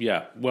 Okay,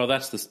 Yeah, well,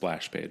 that's the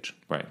splash page.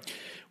 right.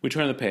 We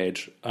turn the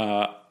page.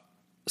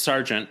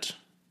 Sergeant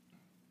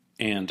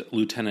and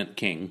Lieutenant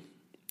King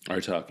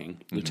are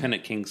talking.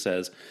 Lieutenant King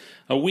says,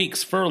 "A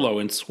week's furlough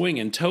and swing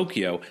in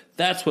Tokyo.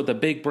 That's what the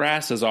big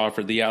brass has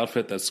offered the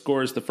outfit that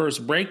scores the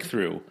first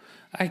breakthrough.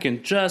 I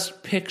can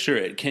just picture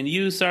it. Can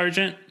you,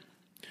 Sergeant?"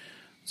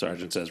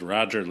 Sergeant says,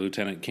 "Roger,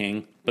 Lieutenant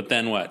King." But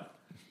then what?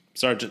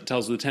 Sergeant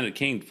tells Lieutenant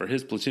King for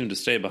his platoon to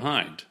stay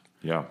behind.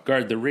 Yeah.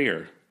 Guard the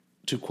rear.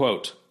 To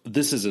quote,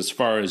 "This is as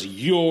far as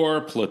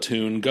your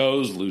platoon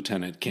goes,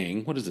 Lieutenant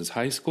King." What is this,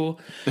 high school?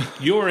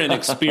 "Your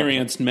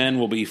inexperienced men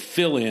will be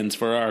fill-ins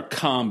for our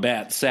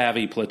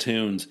combat-savvy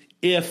platoons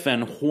if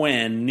and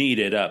when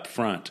needed up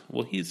front."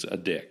 Well, he's a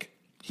dick.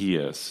 He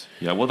is.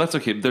 Yeah, well, that's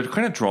okay. They're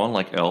kind of drawn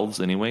like elves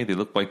anyway. They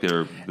look like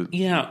they're,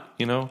 Yeah.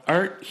 you know.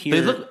 Art here.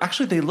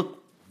 They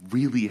look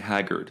really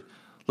haggard.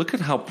 Look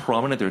at how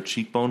prominent their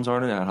cheekbones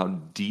are and how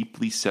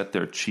deeply set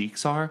their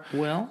cheeks are.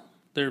 Well,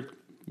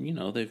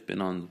 they've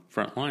been on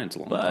front lines a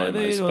long time, I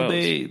They,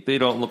 suppose. they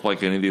don't look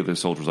like any of the other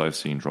soldiers I've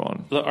seen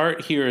drawn. The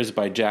art here is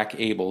by Jack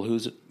Abel,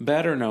 who's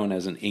better known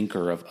as an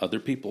inker of other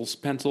people's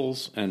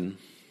pencils, and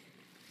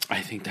I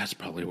think that's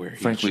probably where he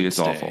Frankly, should it's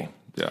stay. awful.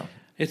 Yeah.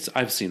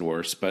 I've seen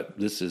worse, but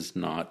this is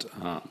not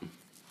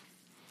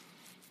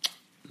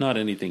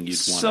anything you'd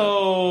want to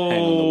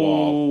hang on the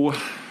wall.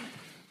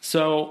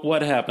 So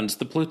what happens?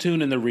 The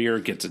platoon in the rear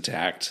gets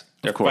attacked.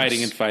 They're course.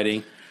 fighting and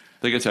fighting.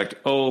 They get attacked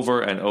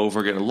over and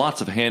over, getting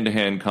lots of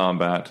hand-to-hand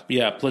combat.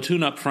 Yeah,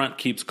 platoon up front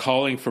keeps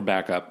calling for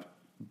backup.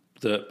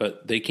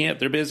 But they can't.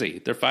 They're busy.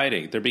 They're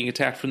fighting. They're being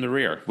attacked from the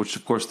rear. Which,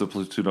 of course, the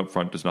platoon up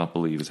front does not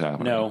believe is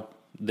happening. No,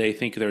 they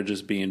think they're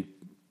just being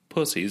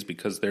pussies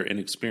because they're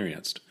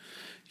inexperienced.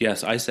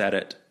 Yes, I said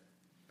it.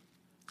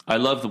 I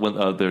love when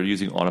they're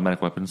using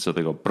automatic weapons, so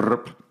they go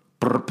burp,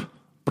 burp,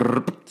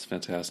 burp. It's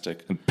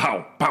fantastic. And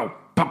pow, pow,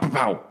 pow, pow,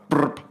 pow,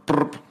 burp,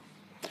 burp.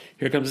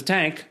 Here comes a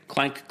tank.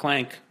 Clank,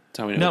 clank. That's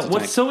how we know Now, it's a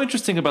what's tank. so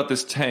interesting about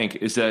this tank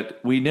is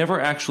that we never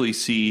actually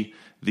see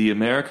the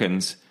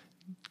Americans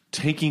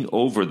taking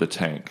over the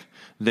tank.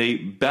 They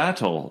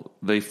battle,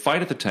 they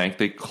fight at the tank,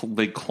 they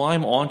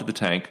climb onto the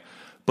tank,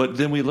 but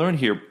then we learn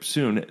here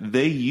soon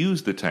they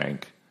use the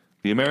tank.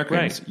 The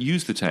Americans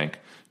use the tank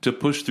to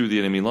push through the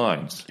enemy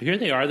lines. Here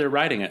they are. They're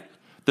riding it.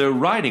 They're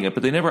riding it,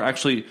 but they never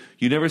actually.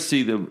 You never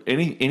see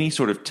any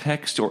sort of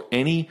text or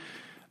anything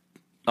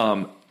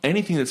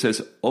that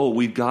says, "Oh,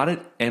 we've got it,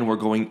 and we're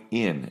going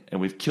in, and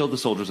we've killed the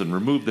soldiers and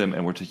removed them,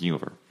 and we're taking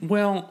over."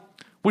 Well,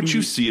 Which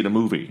you see in a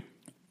movie.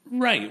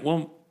 right.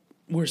 Well,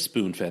 we're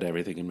spoon-fed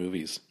everything in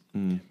movies.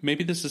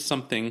 Maybe this is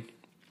something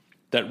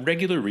that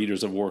regular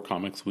readers of war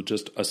comics would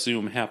just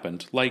assume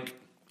happened. Like,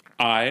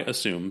 I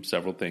assume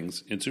several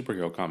things in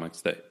superhero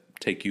comics that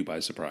take you by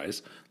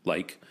surprise,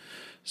 like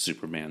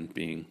Superman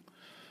being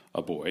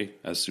a boy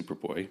as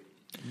Superboy.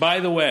 By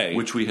the way,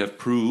 Which we have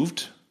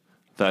proved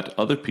that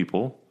other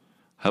people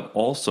have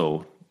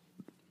also.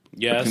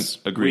 yes,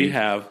 agreed. we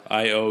have.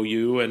 I owe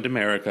you and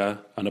America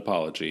an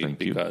apology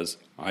Thank you. because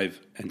I've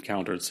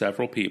encountered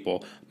several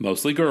people,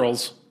 mostly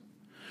girls,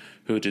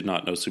 who did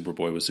not know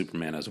Superboy was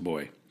Superman as a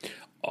boy.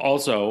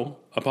 Also,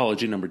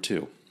 apology number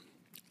 2.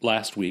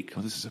 Last week,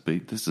 Oh, this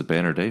is a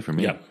banner day for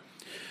me. yeah.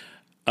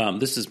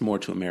 This is more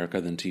to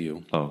America than to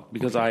you. Oh,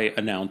 because I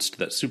announced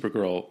that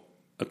Supergirl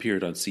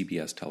appeared on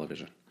CBS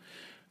television,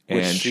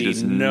 which And she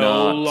does no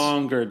not-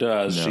 longer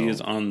does. No. She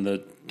is on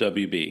the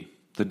WB,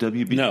 The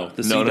WB. No,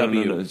 the No,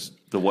 CW. It's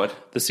the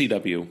what? the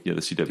CW. Yeah,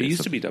 the CW. It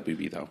used to be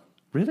WB though.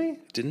 Really?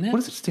 Didn't it? What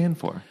does it stand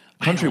for?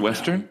 Country don't know.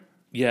 Western?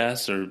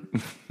 Yes, or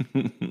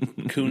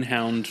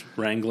coonhound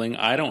wrangling.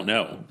 I don't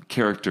know.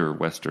 Character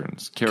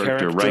Westerns.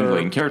 Character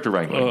wrangling.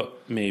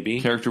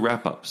 Maybe. Character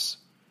wrap-ups.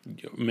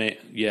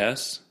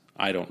 Yes.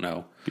 I don't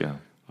know. Yeah.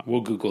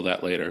 We'll Google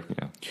that later.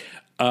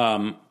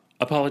 Yeah.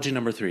 Apology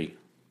number 3.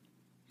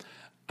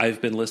 I've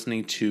been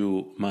listening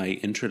to my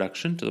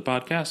introduction to the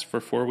podcast for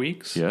 4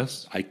 weeks.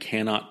 Yes. I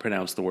cannot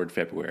pronounce the word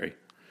February.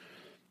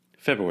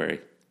 February.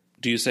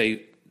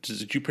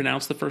 Did you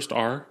pronounce the first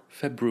R?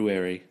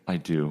 February. I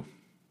do.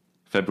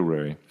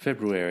 February.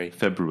 February.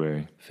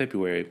 February.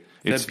 February.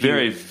 It's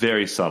very,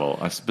 very subtle.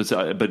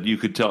 But you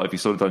could tell if you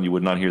slowed it down, you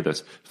would not hear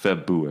this.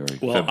 February.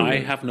 Well, February.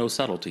 I have no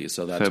subtlety,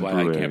 so that's why I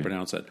February. can't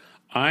pronounce it.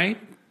 I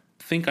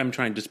think I'm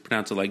trying to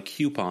pronounce it like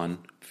coupon.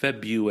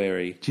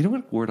 February. Do you know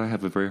what word I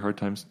have a very hard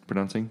time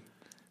pronouncing?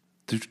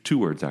 There's 2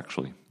 words,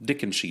 actually.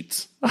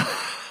 Dickensheets.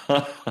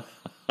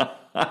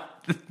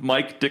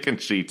 Mike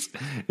Dickensheets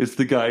is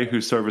the guy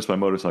who serviced my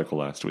motorcycle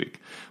last week.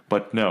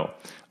 But no.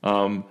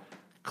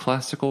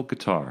 Classical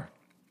guitar.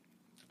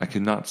 I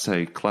cannot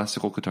say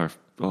classical guitar.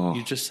 Oh,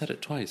 You just said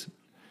it twice.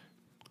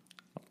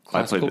 I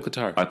Classical played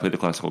guitar. I play the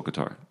classical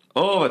guitar.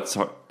 Oh, it's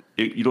hard.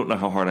 You don't know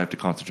how hard I have to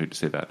concentrate to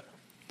say that.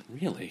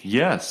 Really?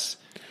 Yes,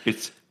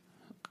 it's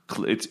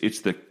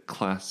the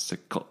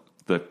classical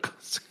that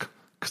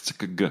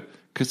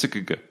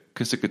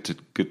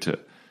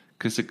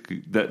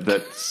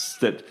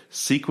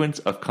sequence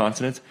of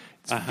consonants.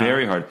 It's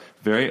very hard.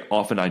 Very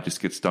often I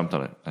just get stumped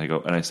on it.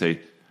 I say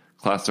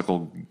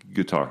classical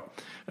guitar.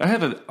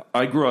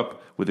 I grew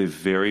up with a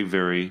very,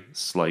 very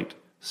slight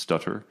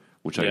stutter,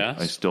 which Yes.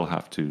 I still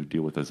have to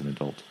deal with as an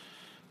adult.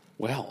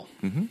 Well,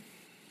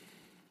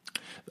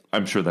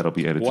 I'm sure that'll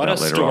be edited what out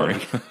a later story.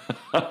 on.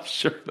 I'm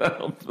sure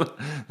that'll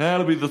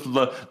be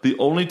the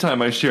only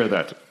time I share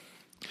that.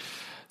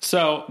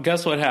 So,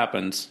 guess what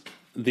happens?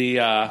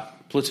 The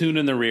platoon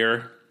in the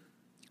rear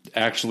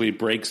actually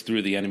breaks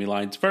through the enemy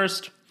lines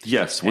first.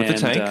 Yes, with the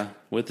tank.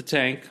 With the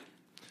tank.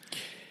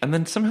 And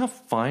then somehow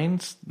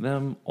finds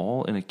them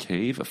all in a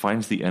cave.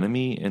 Finds the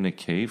enemy in a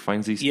cave.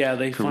 Finds these Yeah,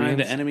 they find Koreans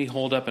the enemy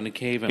holed up in a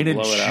cave and in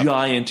blow a it up.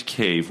 giant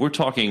cave. We're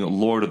talking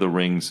Lord of the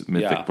Rings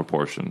mythic Yeah.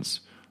 proportions.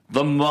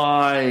 The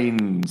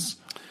mines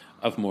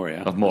Of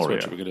Moria. of Moria.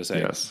 That's what you were going to say.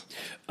 Yes.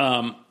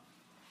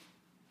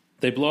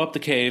 They blow up the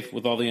cave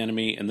with all the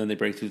enemy, and then they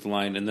break through the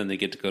line, and then they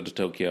get to go to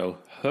Tokyo.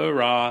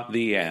 Hurrah,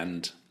 the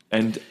end.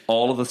 And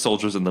all of the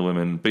soldiers and the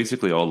women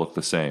basically all look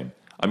the same.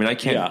 I mean, I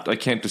Yeah.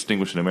 can't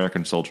distinguish an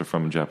American soldier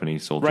from a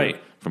Japanese soldier Right.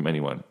 from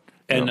anyone.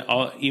 And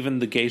No. even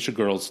the geisha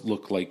girls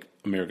look like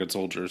American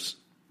soldiers.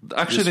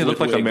 Actually, just they look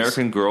with like wigs.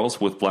 American girls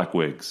with black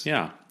wigs.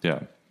 Yeah.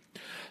 Yeah.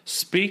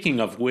 Speaking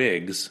of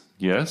wigs,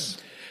 Yes.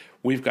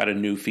 we've got a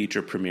new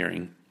feature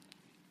premiering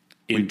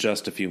in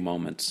just a few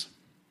moments.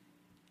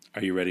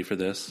 Are you ready for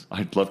this?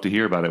 I'd love to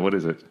hear about it. What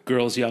is it?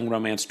 Girls' Young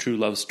Romance True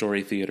Love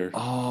Story Theater.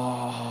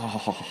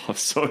 Oh, I'm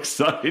so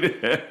excited.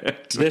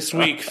 This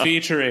week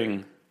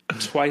featuring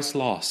Twice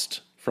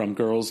Lost from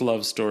Girls'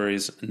 Love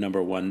Stories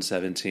number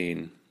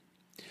 117.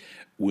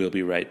 We'll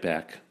be right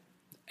back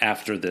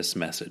after this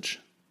message.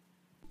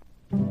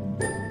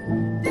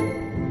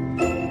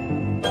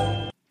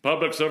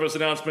 Public Service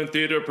Announcement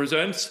Theater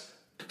presents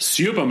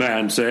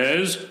Superman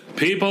says,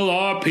 people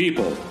are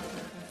people.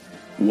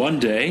 One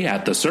day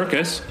at the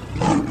circus,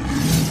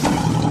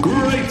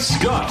 Great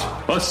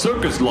Scott! A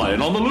circus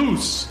lion on the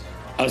loose!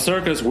 a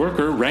circus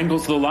worker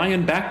wrangles the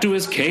lion back to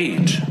his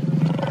cage.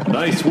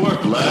 Nice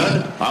work,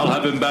 lad. I'll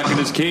have him back in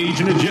his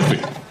cage in a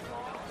jiffy.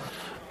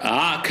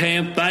 I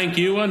can't thank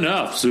you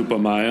enough,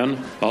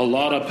 Superman. A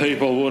lot of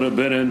people would have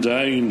been in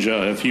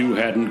danger if you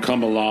hadn't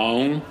come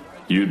along.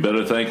 You'd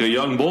better thank a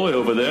young boy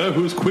over there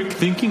whose quick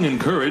thinking and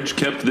courage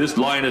kept this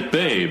lion at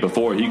bay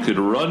before he could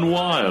run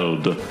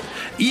wild.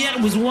 Yeah,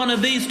 it was one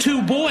of these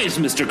two boys,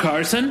 Mr.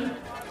 Carson.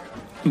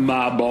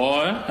 My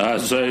boy, I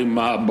say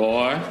my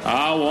boy,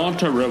 I want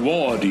to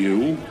reward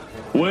you.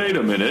 Wait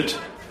a minute.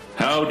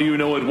 How do you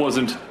know it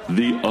wasn't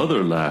the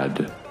other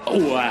lad?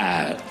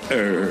 Why?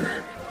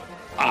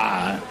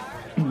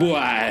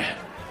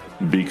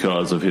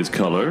 Because of his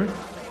color?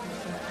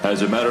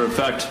 As a matter of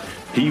fact,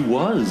 he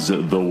was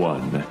the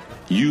one.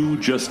 You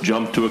just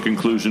jumped to a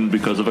conclusion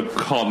because of a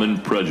common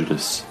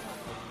prejudice.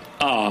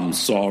 I'm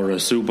sorry,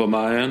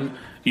 Superman.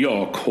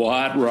 You're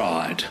quite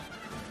right.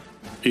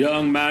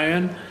 Young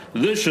man,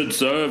 this should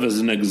serve as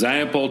an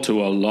example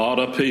to a lot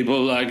of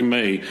people like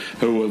me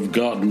who have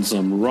gotten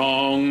some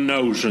wrong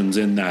notions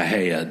in their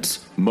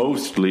heads.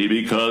 Mostly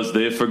because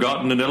they've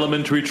forgotten an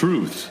elementary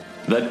truth.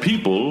 That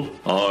people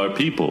are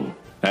people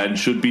and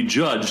should be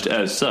judged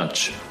as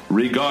such,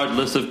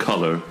 regardless of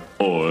color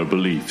or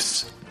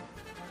beliefs.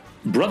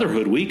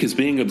 Brotherhood Week is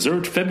being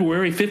observed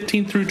February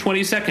 15th through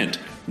 22nd,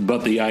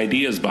 but the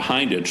ideas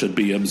behind it should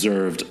be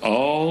observed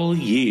all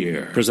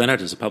year.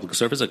 Presented as a public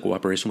service in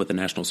cooperation with the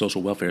National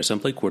Social Welfare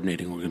Assembly,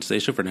 coordinating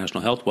organization for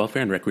national health,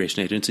 welfare, and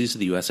recreation agencies of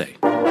the USA.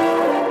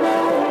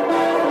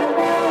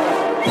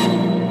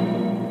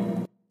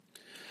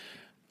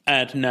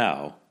 And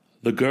now,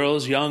 the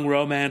Girls' Young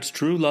Romance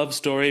True Love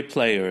Story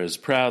players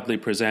proudly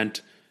present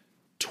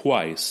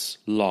Twice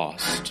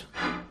Lost.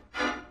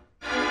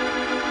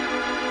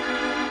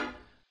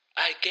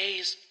 I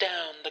gazed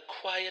down the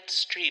quiet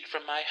street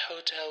from my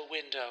hotel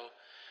window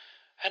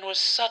and was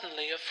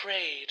suddenly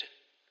afraid.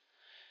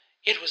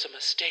 It was a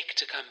mistake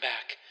to come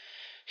back.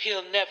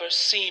 He'll never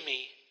see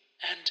me,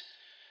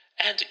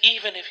 and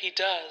even if he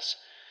does,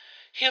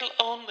 he'll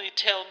only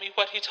tell me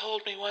what he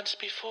told me once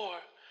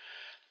before,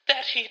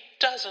 that he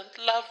doesn't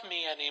love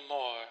me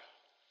anymore.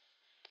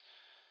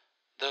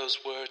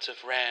 Those words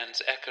of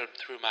Rand's echoed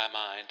through my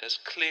mind as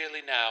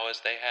clearly now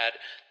as they had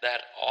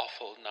that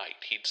awful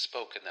night he'd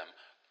spoken them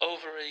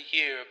over a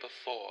year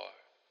before.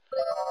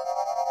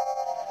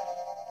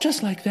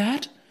 Just like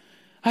that?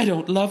 I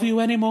don't love you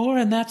anymore,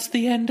 and that's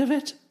the end of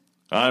it?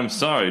 I'm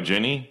sorry,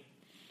 Jenny.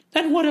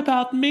 And what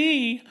about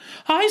me?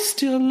 I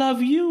still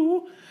love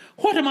you.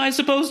 What am I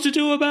supposed to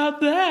do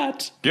about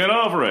that? Get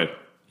over it.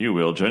 You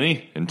will,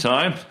 Jenny, in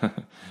time.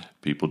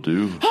 People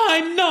do.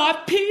 I'm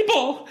not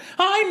people.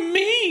 I'm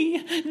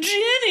me,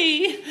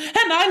 Jenny,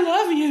 and I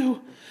love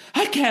you.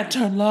 I can't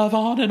turn love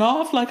on and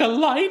off like a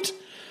light.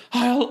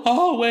 I'll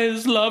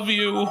always love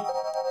you.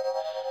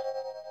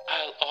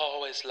 I'll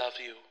always love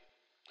you.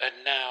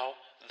 And now,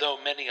 though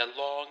many a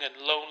long and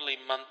lonely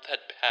month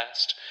had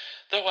passed,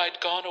 though I'd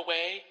gone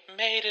away,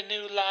 made a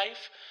new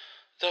life,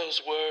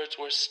 those words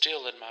were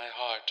still in my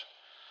heart.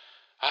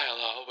 I'll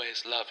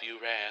always love you,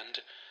 Rand.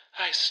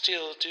 I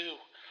still do,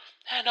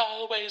 and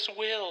always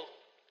will.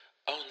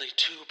 Only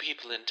two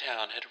people in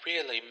town had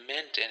really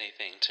meant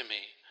anything to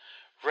me.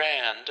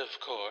 Rand, of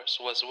course,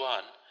 was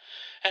one,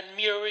 and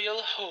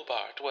Muriel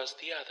Hobart was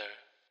the other.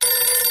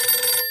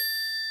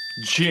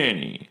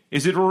 Jenny,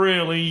 is it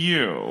really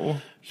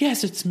you?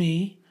 Yes, it's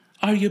me.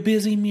 Are you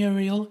busy,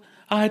 Muriel?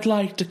 I'd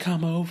like to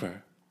come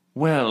over.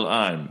 Well,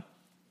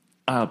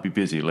 I'll be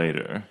busy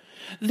later.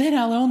 Then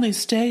I'll only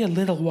stay a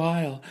little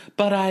while,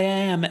 but I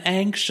am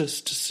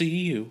anxious to see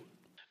you.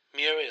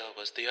 Muriel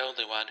was the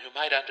only one who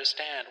might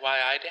understand why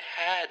I'd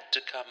had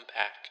to come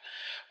back,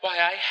 why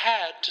I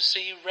had to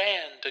see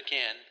Rand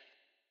again.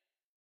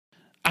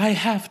 I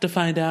have to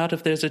find out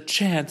if there's a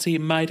chance he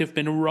might have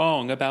been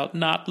wrong about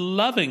not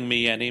loving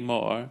me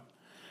anymore.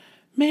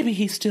 Maybe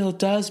he still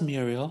does,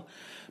 Muriel,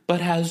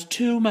 but has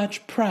too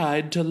much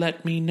pride to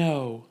let me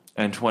know.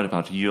 And what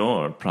about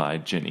your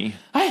pride, Jenny?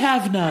 I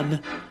have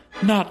none.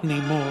 Not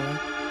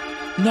anymore.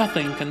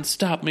 Nothing can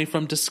stop me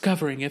from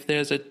discovering if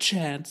there's a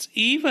chance,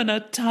 even a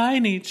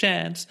tiny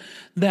chance,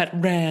 that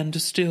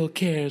Rand still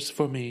cares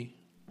for me.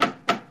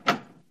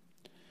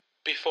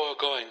 Before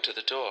going to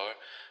the door,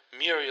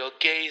 Muriel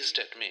gazed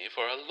at me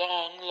for a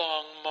long,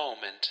 long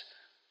moment.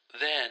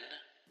 Then...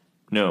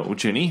 No,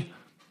 Jenny.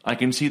 I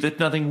can see that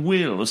nothing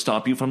will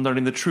stop you from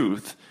learning the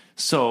truth,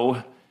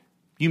 so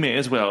you may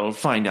as well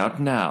find out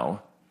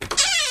now.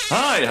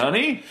 Hi,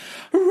 honey!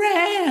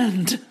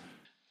 Rand!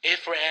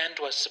 If Rand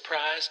was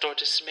surprised or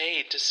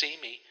dismayed to see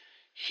me,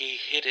 he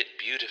hid it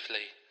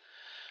beautifully.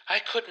 I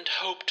couldn't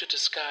hope to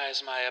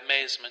disguise my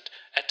amazement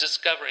at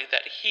discovering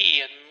that he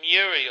and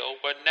Muriel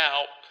were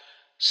now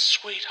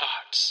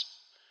sweethearts.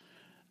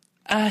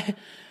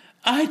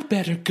 I'd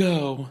better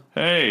go.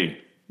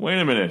 Hey, wait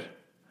a minute.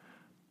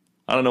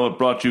 I don't know what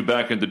brought you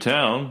back into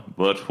town,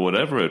 but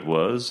whatever it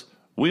was,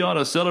 we ought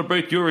to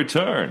celebrate your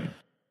return.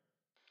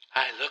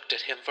 I looked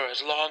at him for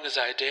as long as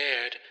I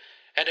dared,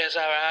 and as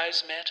our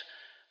eyes met,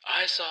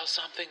 I saw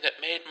something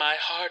that made my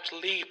heart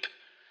leap.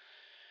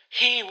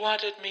 He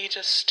wanted me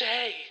to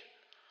stay.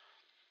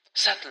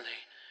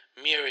 Suddenly,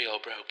 Muriel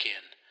broke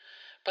in,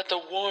 but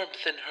the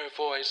warmth in her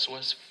voice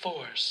was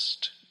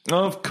forced.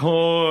 Of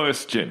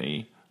course,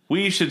 Ginny.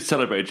 We should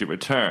celebrate your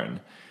return.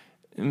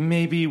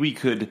 Maybe we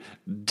could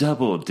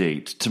double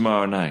date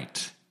tomorrow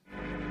night.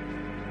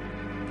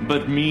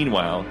 But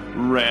meanwhile,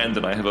 Rand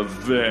and I have a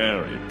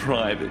very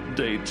private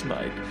date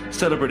tonight,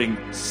 celebrating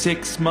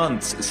 6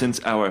 months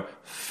since our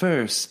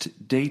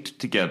first date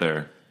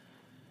together.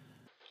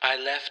 I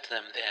left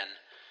them then,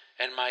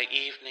 and my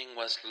evening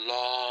was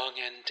long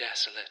and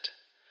desolate.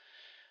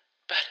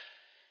 But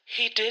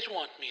he did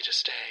want me to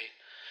stay,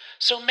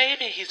 so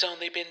maybe he's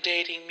only been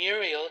dating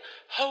Muriel,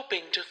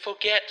 hoping to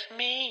forget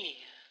me.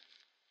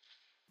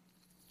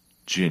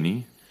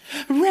 Ginny?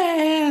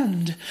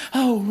 Rand!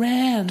 Oh,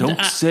 Rand!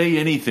 Don't say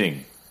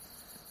anything.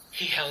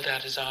 He held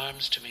out his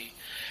arms to me,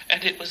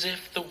 and it was as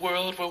if the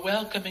world were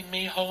welcoming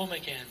me home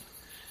again.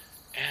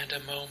 And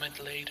a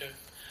moment later,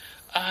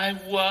 I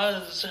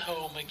was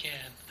home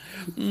again.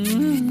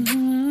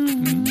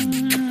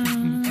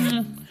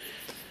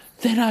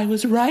 Then I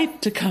was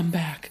right to come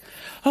back.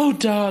 Oh,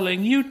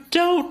 darling, you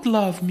don't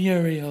love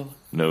Muriel.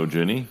 No,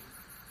 Ginny,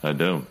 I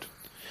don't.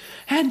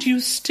 And you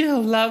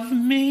still love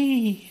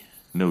me.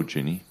 No,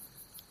 Ginny,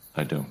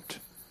 I don't.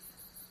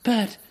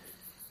 But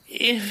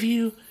if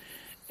you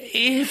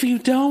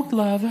don't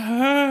love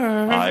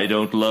her... I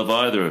don't love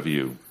either of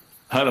you.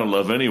 I don't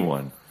love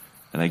anyone.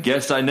 And I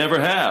guess I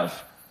never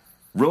have.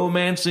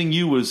 Romancing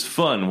you was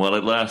fun while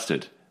it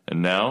lasted.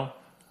 And now,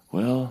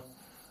 well,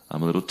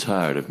 I'm a little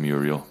tired of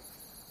Muriel.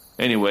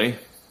 Anyway,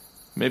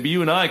 maybe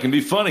you and I can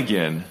be fun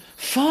again.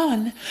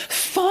 Fun?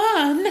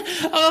 Fun?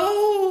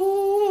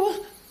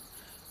 Oh!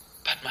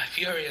 But my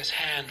furious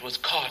hand was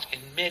caught in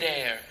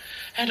midair,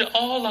 and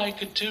all I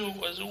could do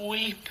was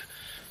weep.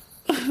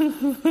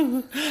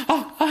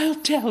 I'll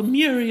tell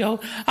Muriel.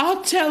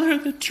 I'll tell her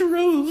the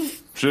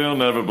truth. She'll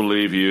never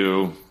believe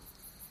you.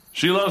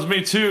 She loves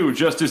me too,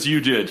 just as you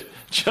did.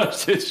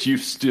 Just as you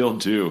still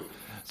do.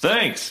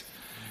 Thanks.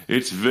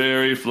 It's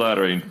very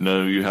flattering to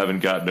know you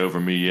haven't gotten over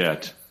me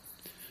yet.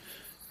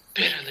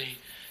 Bitterly,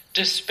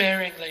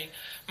 despairingly,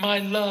 my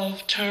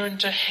love turned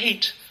to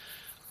hate.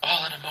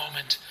 All in a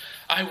moment.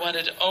 I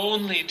wanted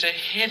only to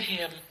hit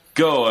him.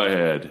 Go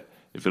ahead.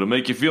 If it'll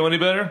make you feel any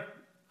better,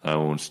 I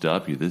won't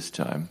stop you this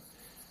time.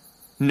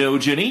 No,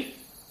 Ginny.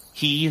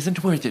 He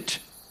isn't worth it.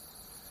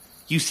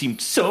 You seemed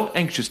so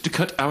anxious to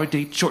cut our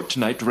date short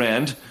tonight,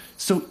 Rand.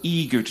 So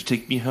eager to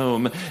take me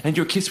home, and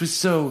your kiss was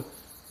so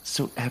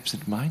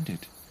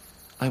absent-minded.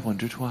 I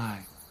wondered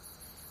why.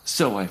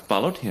 So I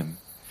followed him,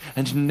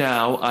 and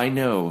now I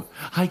know.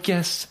 I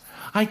guess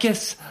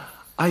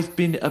I've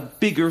been a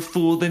bigger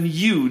fool than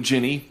you,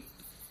 Ginny.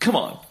 Come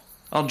on,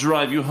 I'll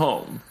drive you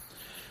home.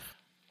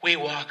 We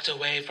walked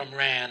away from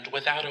Rand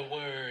without a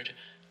word,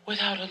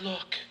 without a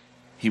look.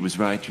 He was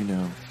right, you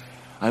know.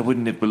 I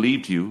wouldn't have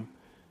believed you.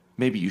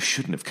 Maybe you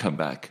shouldn't have come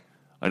back.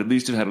 I'd at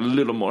least have had a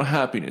little more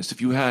happiness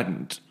if you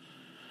hadn't.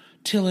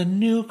 Till a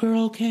new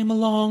girl came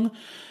along?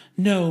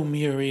 No,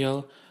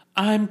 Muriel,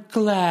 I'm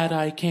glad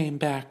I came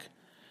back.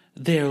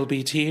 There'll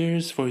be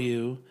tears for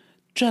you,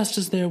 just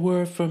as there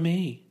were for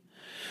me.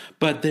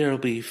 But there'll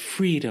be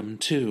freedom,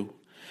 too.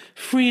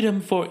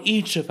 Freedom for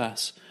each of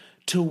us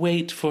to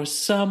wait for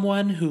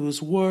someone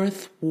who's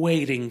worth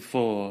waiting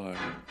for.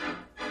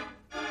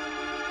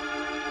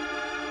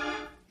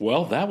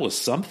 Well, that was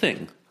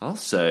something. I'll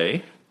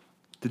say.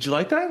 Did you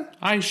like that?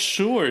 I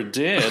sure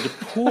did.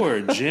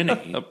 Poor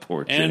Ginny.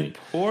 Poor Ginny. And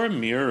poor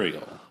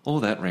Muriel. Oh,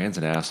 that Rand's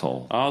an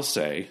asshole. I'll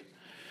say.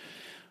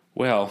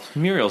 Well,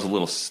 Muriel's a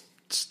little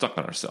stuck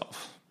on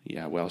herself.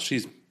 Yeah, well,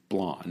 she's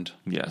blonde.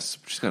 Yes,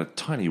 she's got a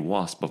tiny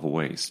wasp of a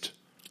waist.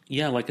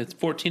 Yeah, like a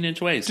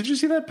 14-inch waist. Did you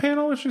see that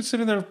panel where she's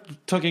sitting there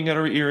tugging at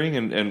her earring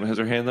and has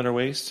her hand on her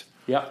waist?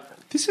 Yeah.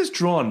 This is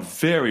drawn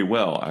very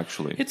well,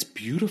 actually. It's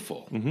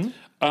beautiful.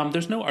 Mm-hmm.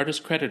 There's no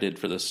artist credited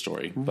for this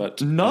story,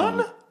 but...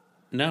 None?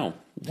 No.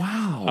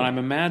 Wow. And I'm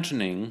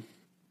imagining...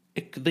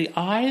 the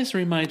eyes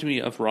remind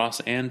me of Ross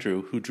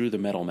Andrew, who drew the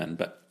Metal Men,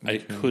 but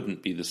it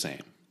couldn't be the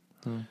same.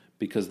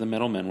 Because the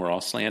Metal Men were all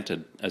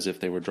slanted as if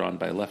they were drawn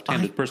by a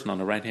left-handed person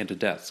on a right-handed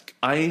desk.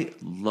 I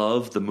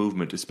love the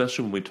movement,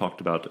 especially when we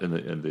talked about in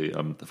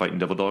the Fighting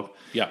Devil Dog.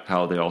 Yeah.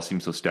 How they all seem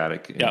so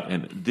static. Yeah.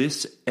 And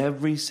this,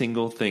 every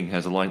single thing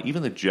has a line.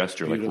 Even the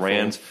gesture, Beautiful. like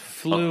Rand's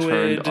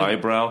Fluid. upturned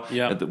eyebrow.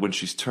 Yeah. And when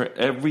she's turned,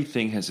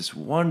 everything has this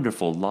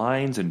wonderful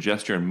lines and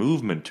gesture and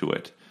movement to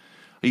it.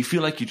 You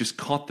feel like you just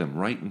caught them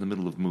right in the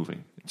middle of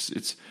moving.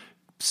 It's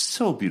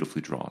so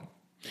beautifully drawn.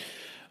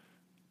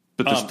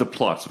 But the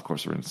plots, of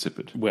course, are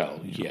insipid. Well,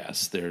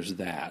 yes, there's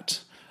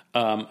that.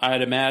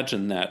 I'd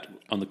imagine that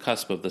on the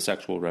cusp of the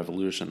sexual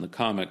revolution, the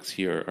comics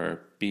here are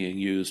being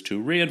used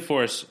to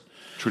reinforce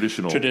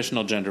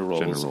traditional gender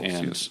roles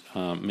and yes.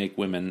 Make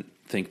women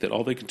think that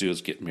all they could do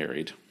is get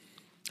married.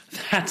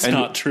 That's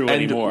not true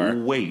anymore.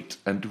 And wait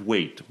for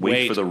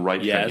the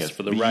right yes, thing. Yes,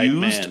 for the right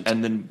used, man.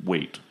 and then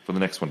wait for the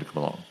next one to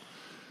come along.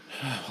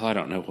 Well, I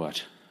don't know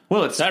what.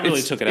 Well, that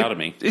really took it out of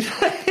me.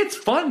 It's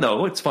fun,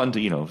 though. It's fun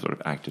to, sort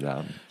of act it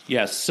out.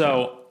 Yes,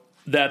 so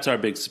that's our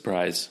big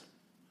surprise.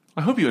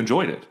 I hope you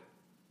enjoyed it.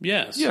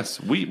 Yes.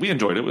 Yes, we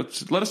enjoyed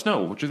it. Let us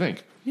know what you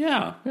think.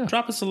 Yeah,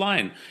 drop us a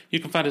line. You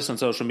can find us on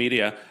social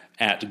media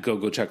at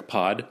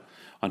GoGoCheckPod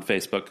on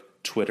Facebook,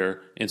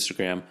 Twitter,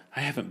 Instagram.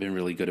 I haven't been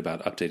really good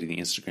about updating the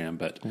Instagram,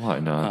 but... Why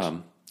not?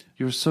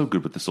 You're so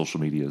good with the social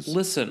medias.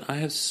 Listen, I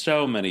have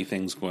so many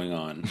things going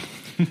on.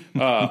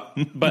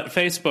 But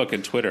Facebook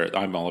and Twitter,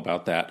 I'm all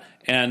about that.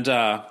 And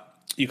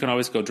you can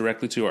always go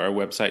directly to our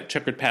website,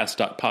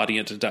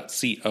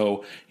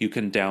 checkeredpast.podiant.co. You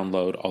can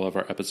download all of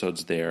our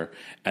episodes there,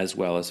 as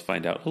well as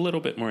find out a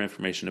little bit more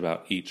information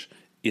about each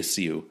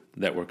issue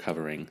that we're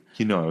covering.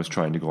 I was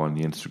trying to go on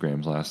the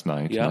Instagrams last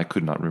night, and I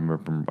could not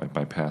remember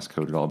my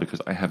passcode at all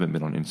because I haven't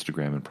been on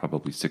Instagram in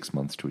probably 6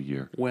 months to a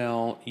year.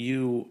 Well,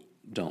 you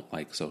don't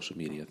like social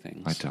media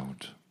things. I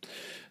don't.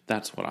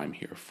 That's what I'm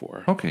here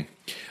for. Okay.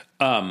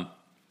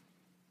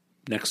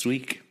 Next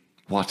week.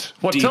 What?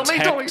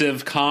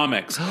 Detective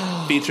Comics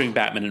featuring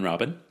Batman and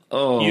Robin.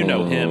 Oh. You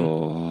know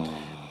him.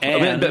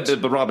 And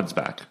but Robin's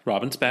back.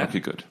 Robin's back. Okay,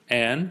 good.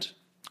 And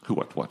who?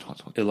 What?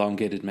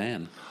 Elongated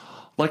Man.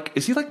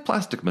 Is he like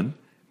Plastic Man?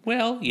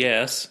 Well,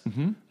 yes,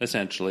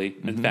 essentially.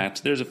 In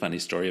fact, there's a funny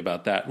story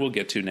about that we'll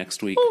get to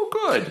next week. Oh,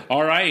 good.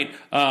 All right.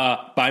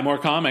 Buy more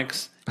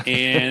comics,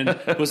 and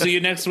we'll see you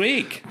next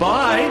week.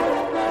 Bye.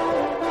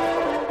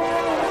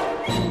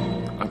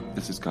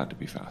 This has got to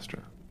be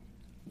faster.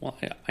 Well,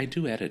 I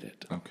do edit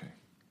it. Okay.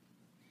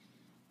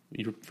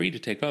 You're free to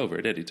take over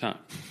at any time.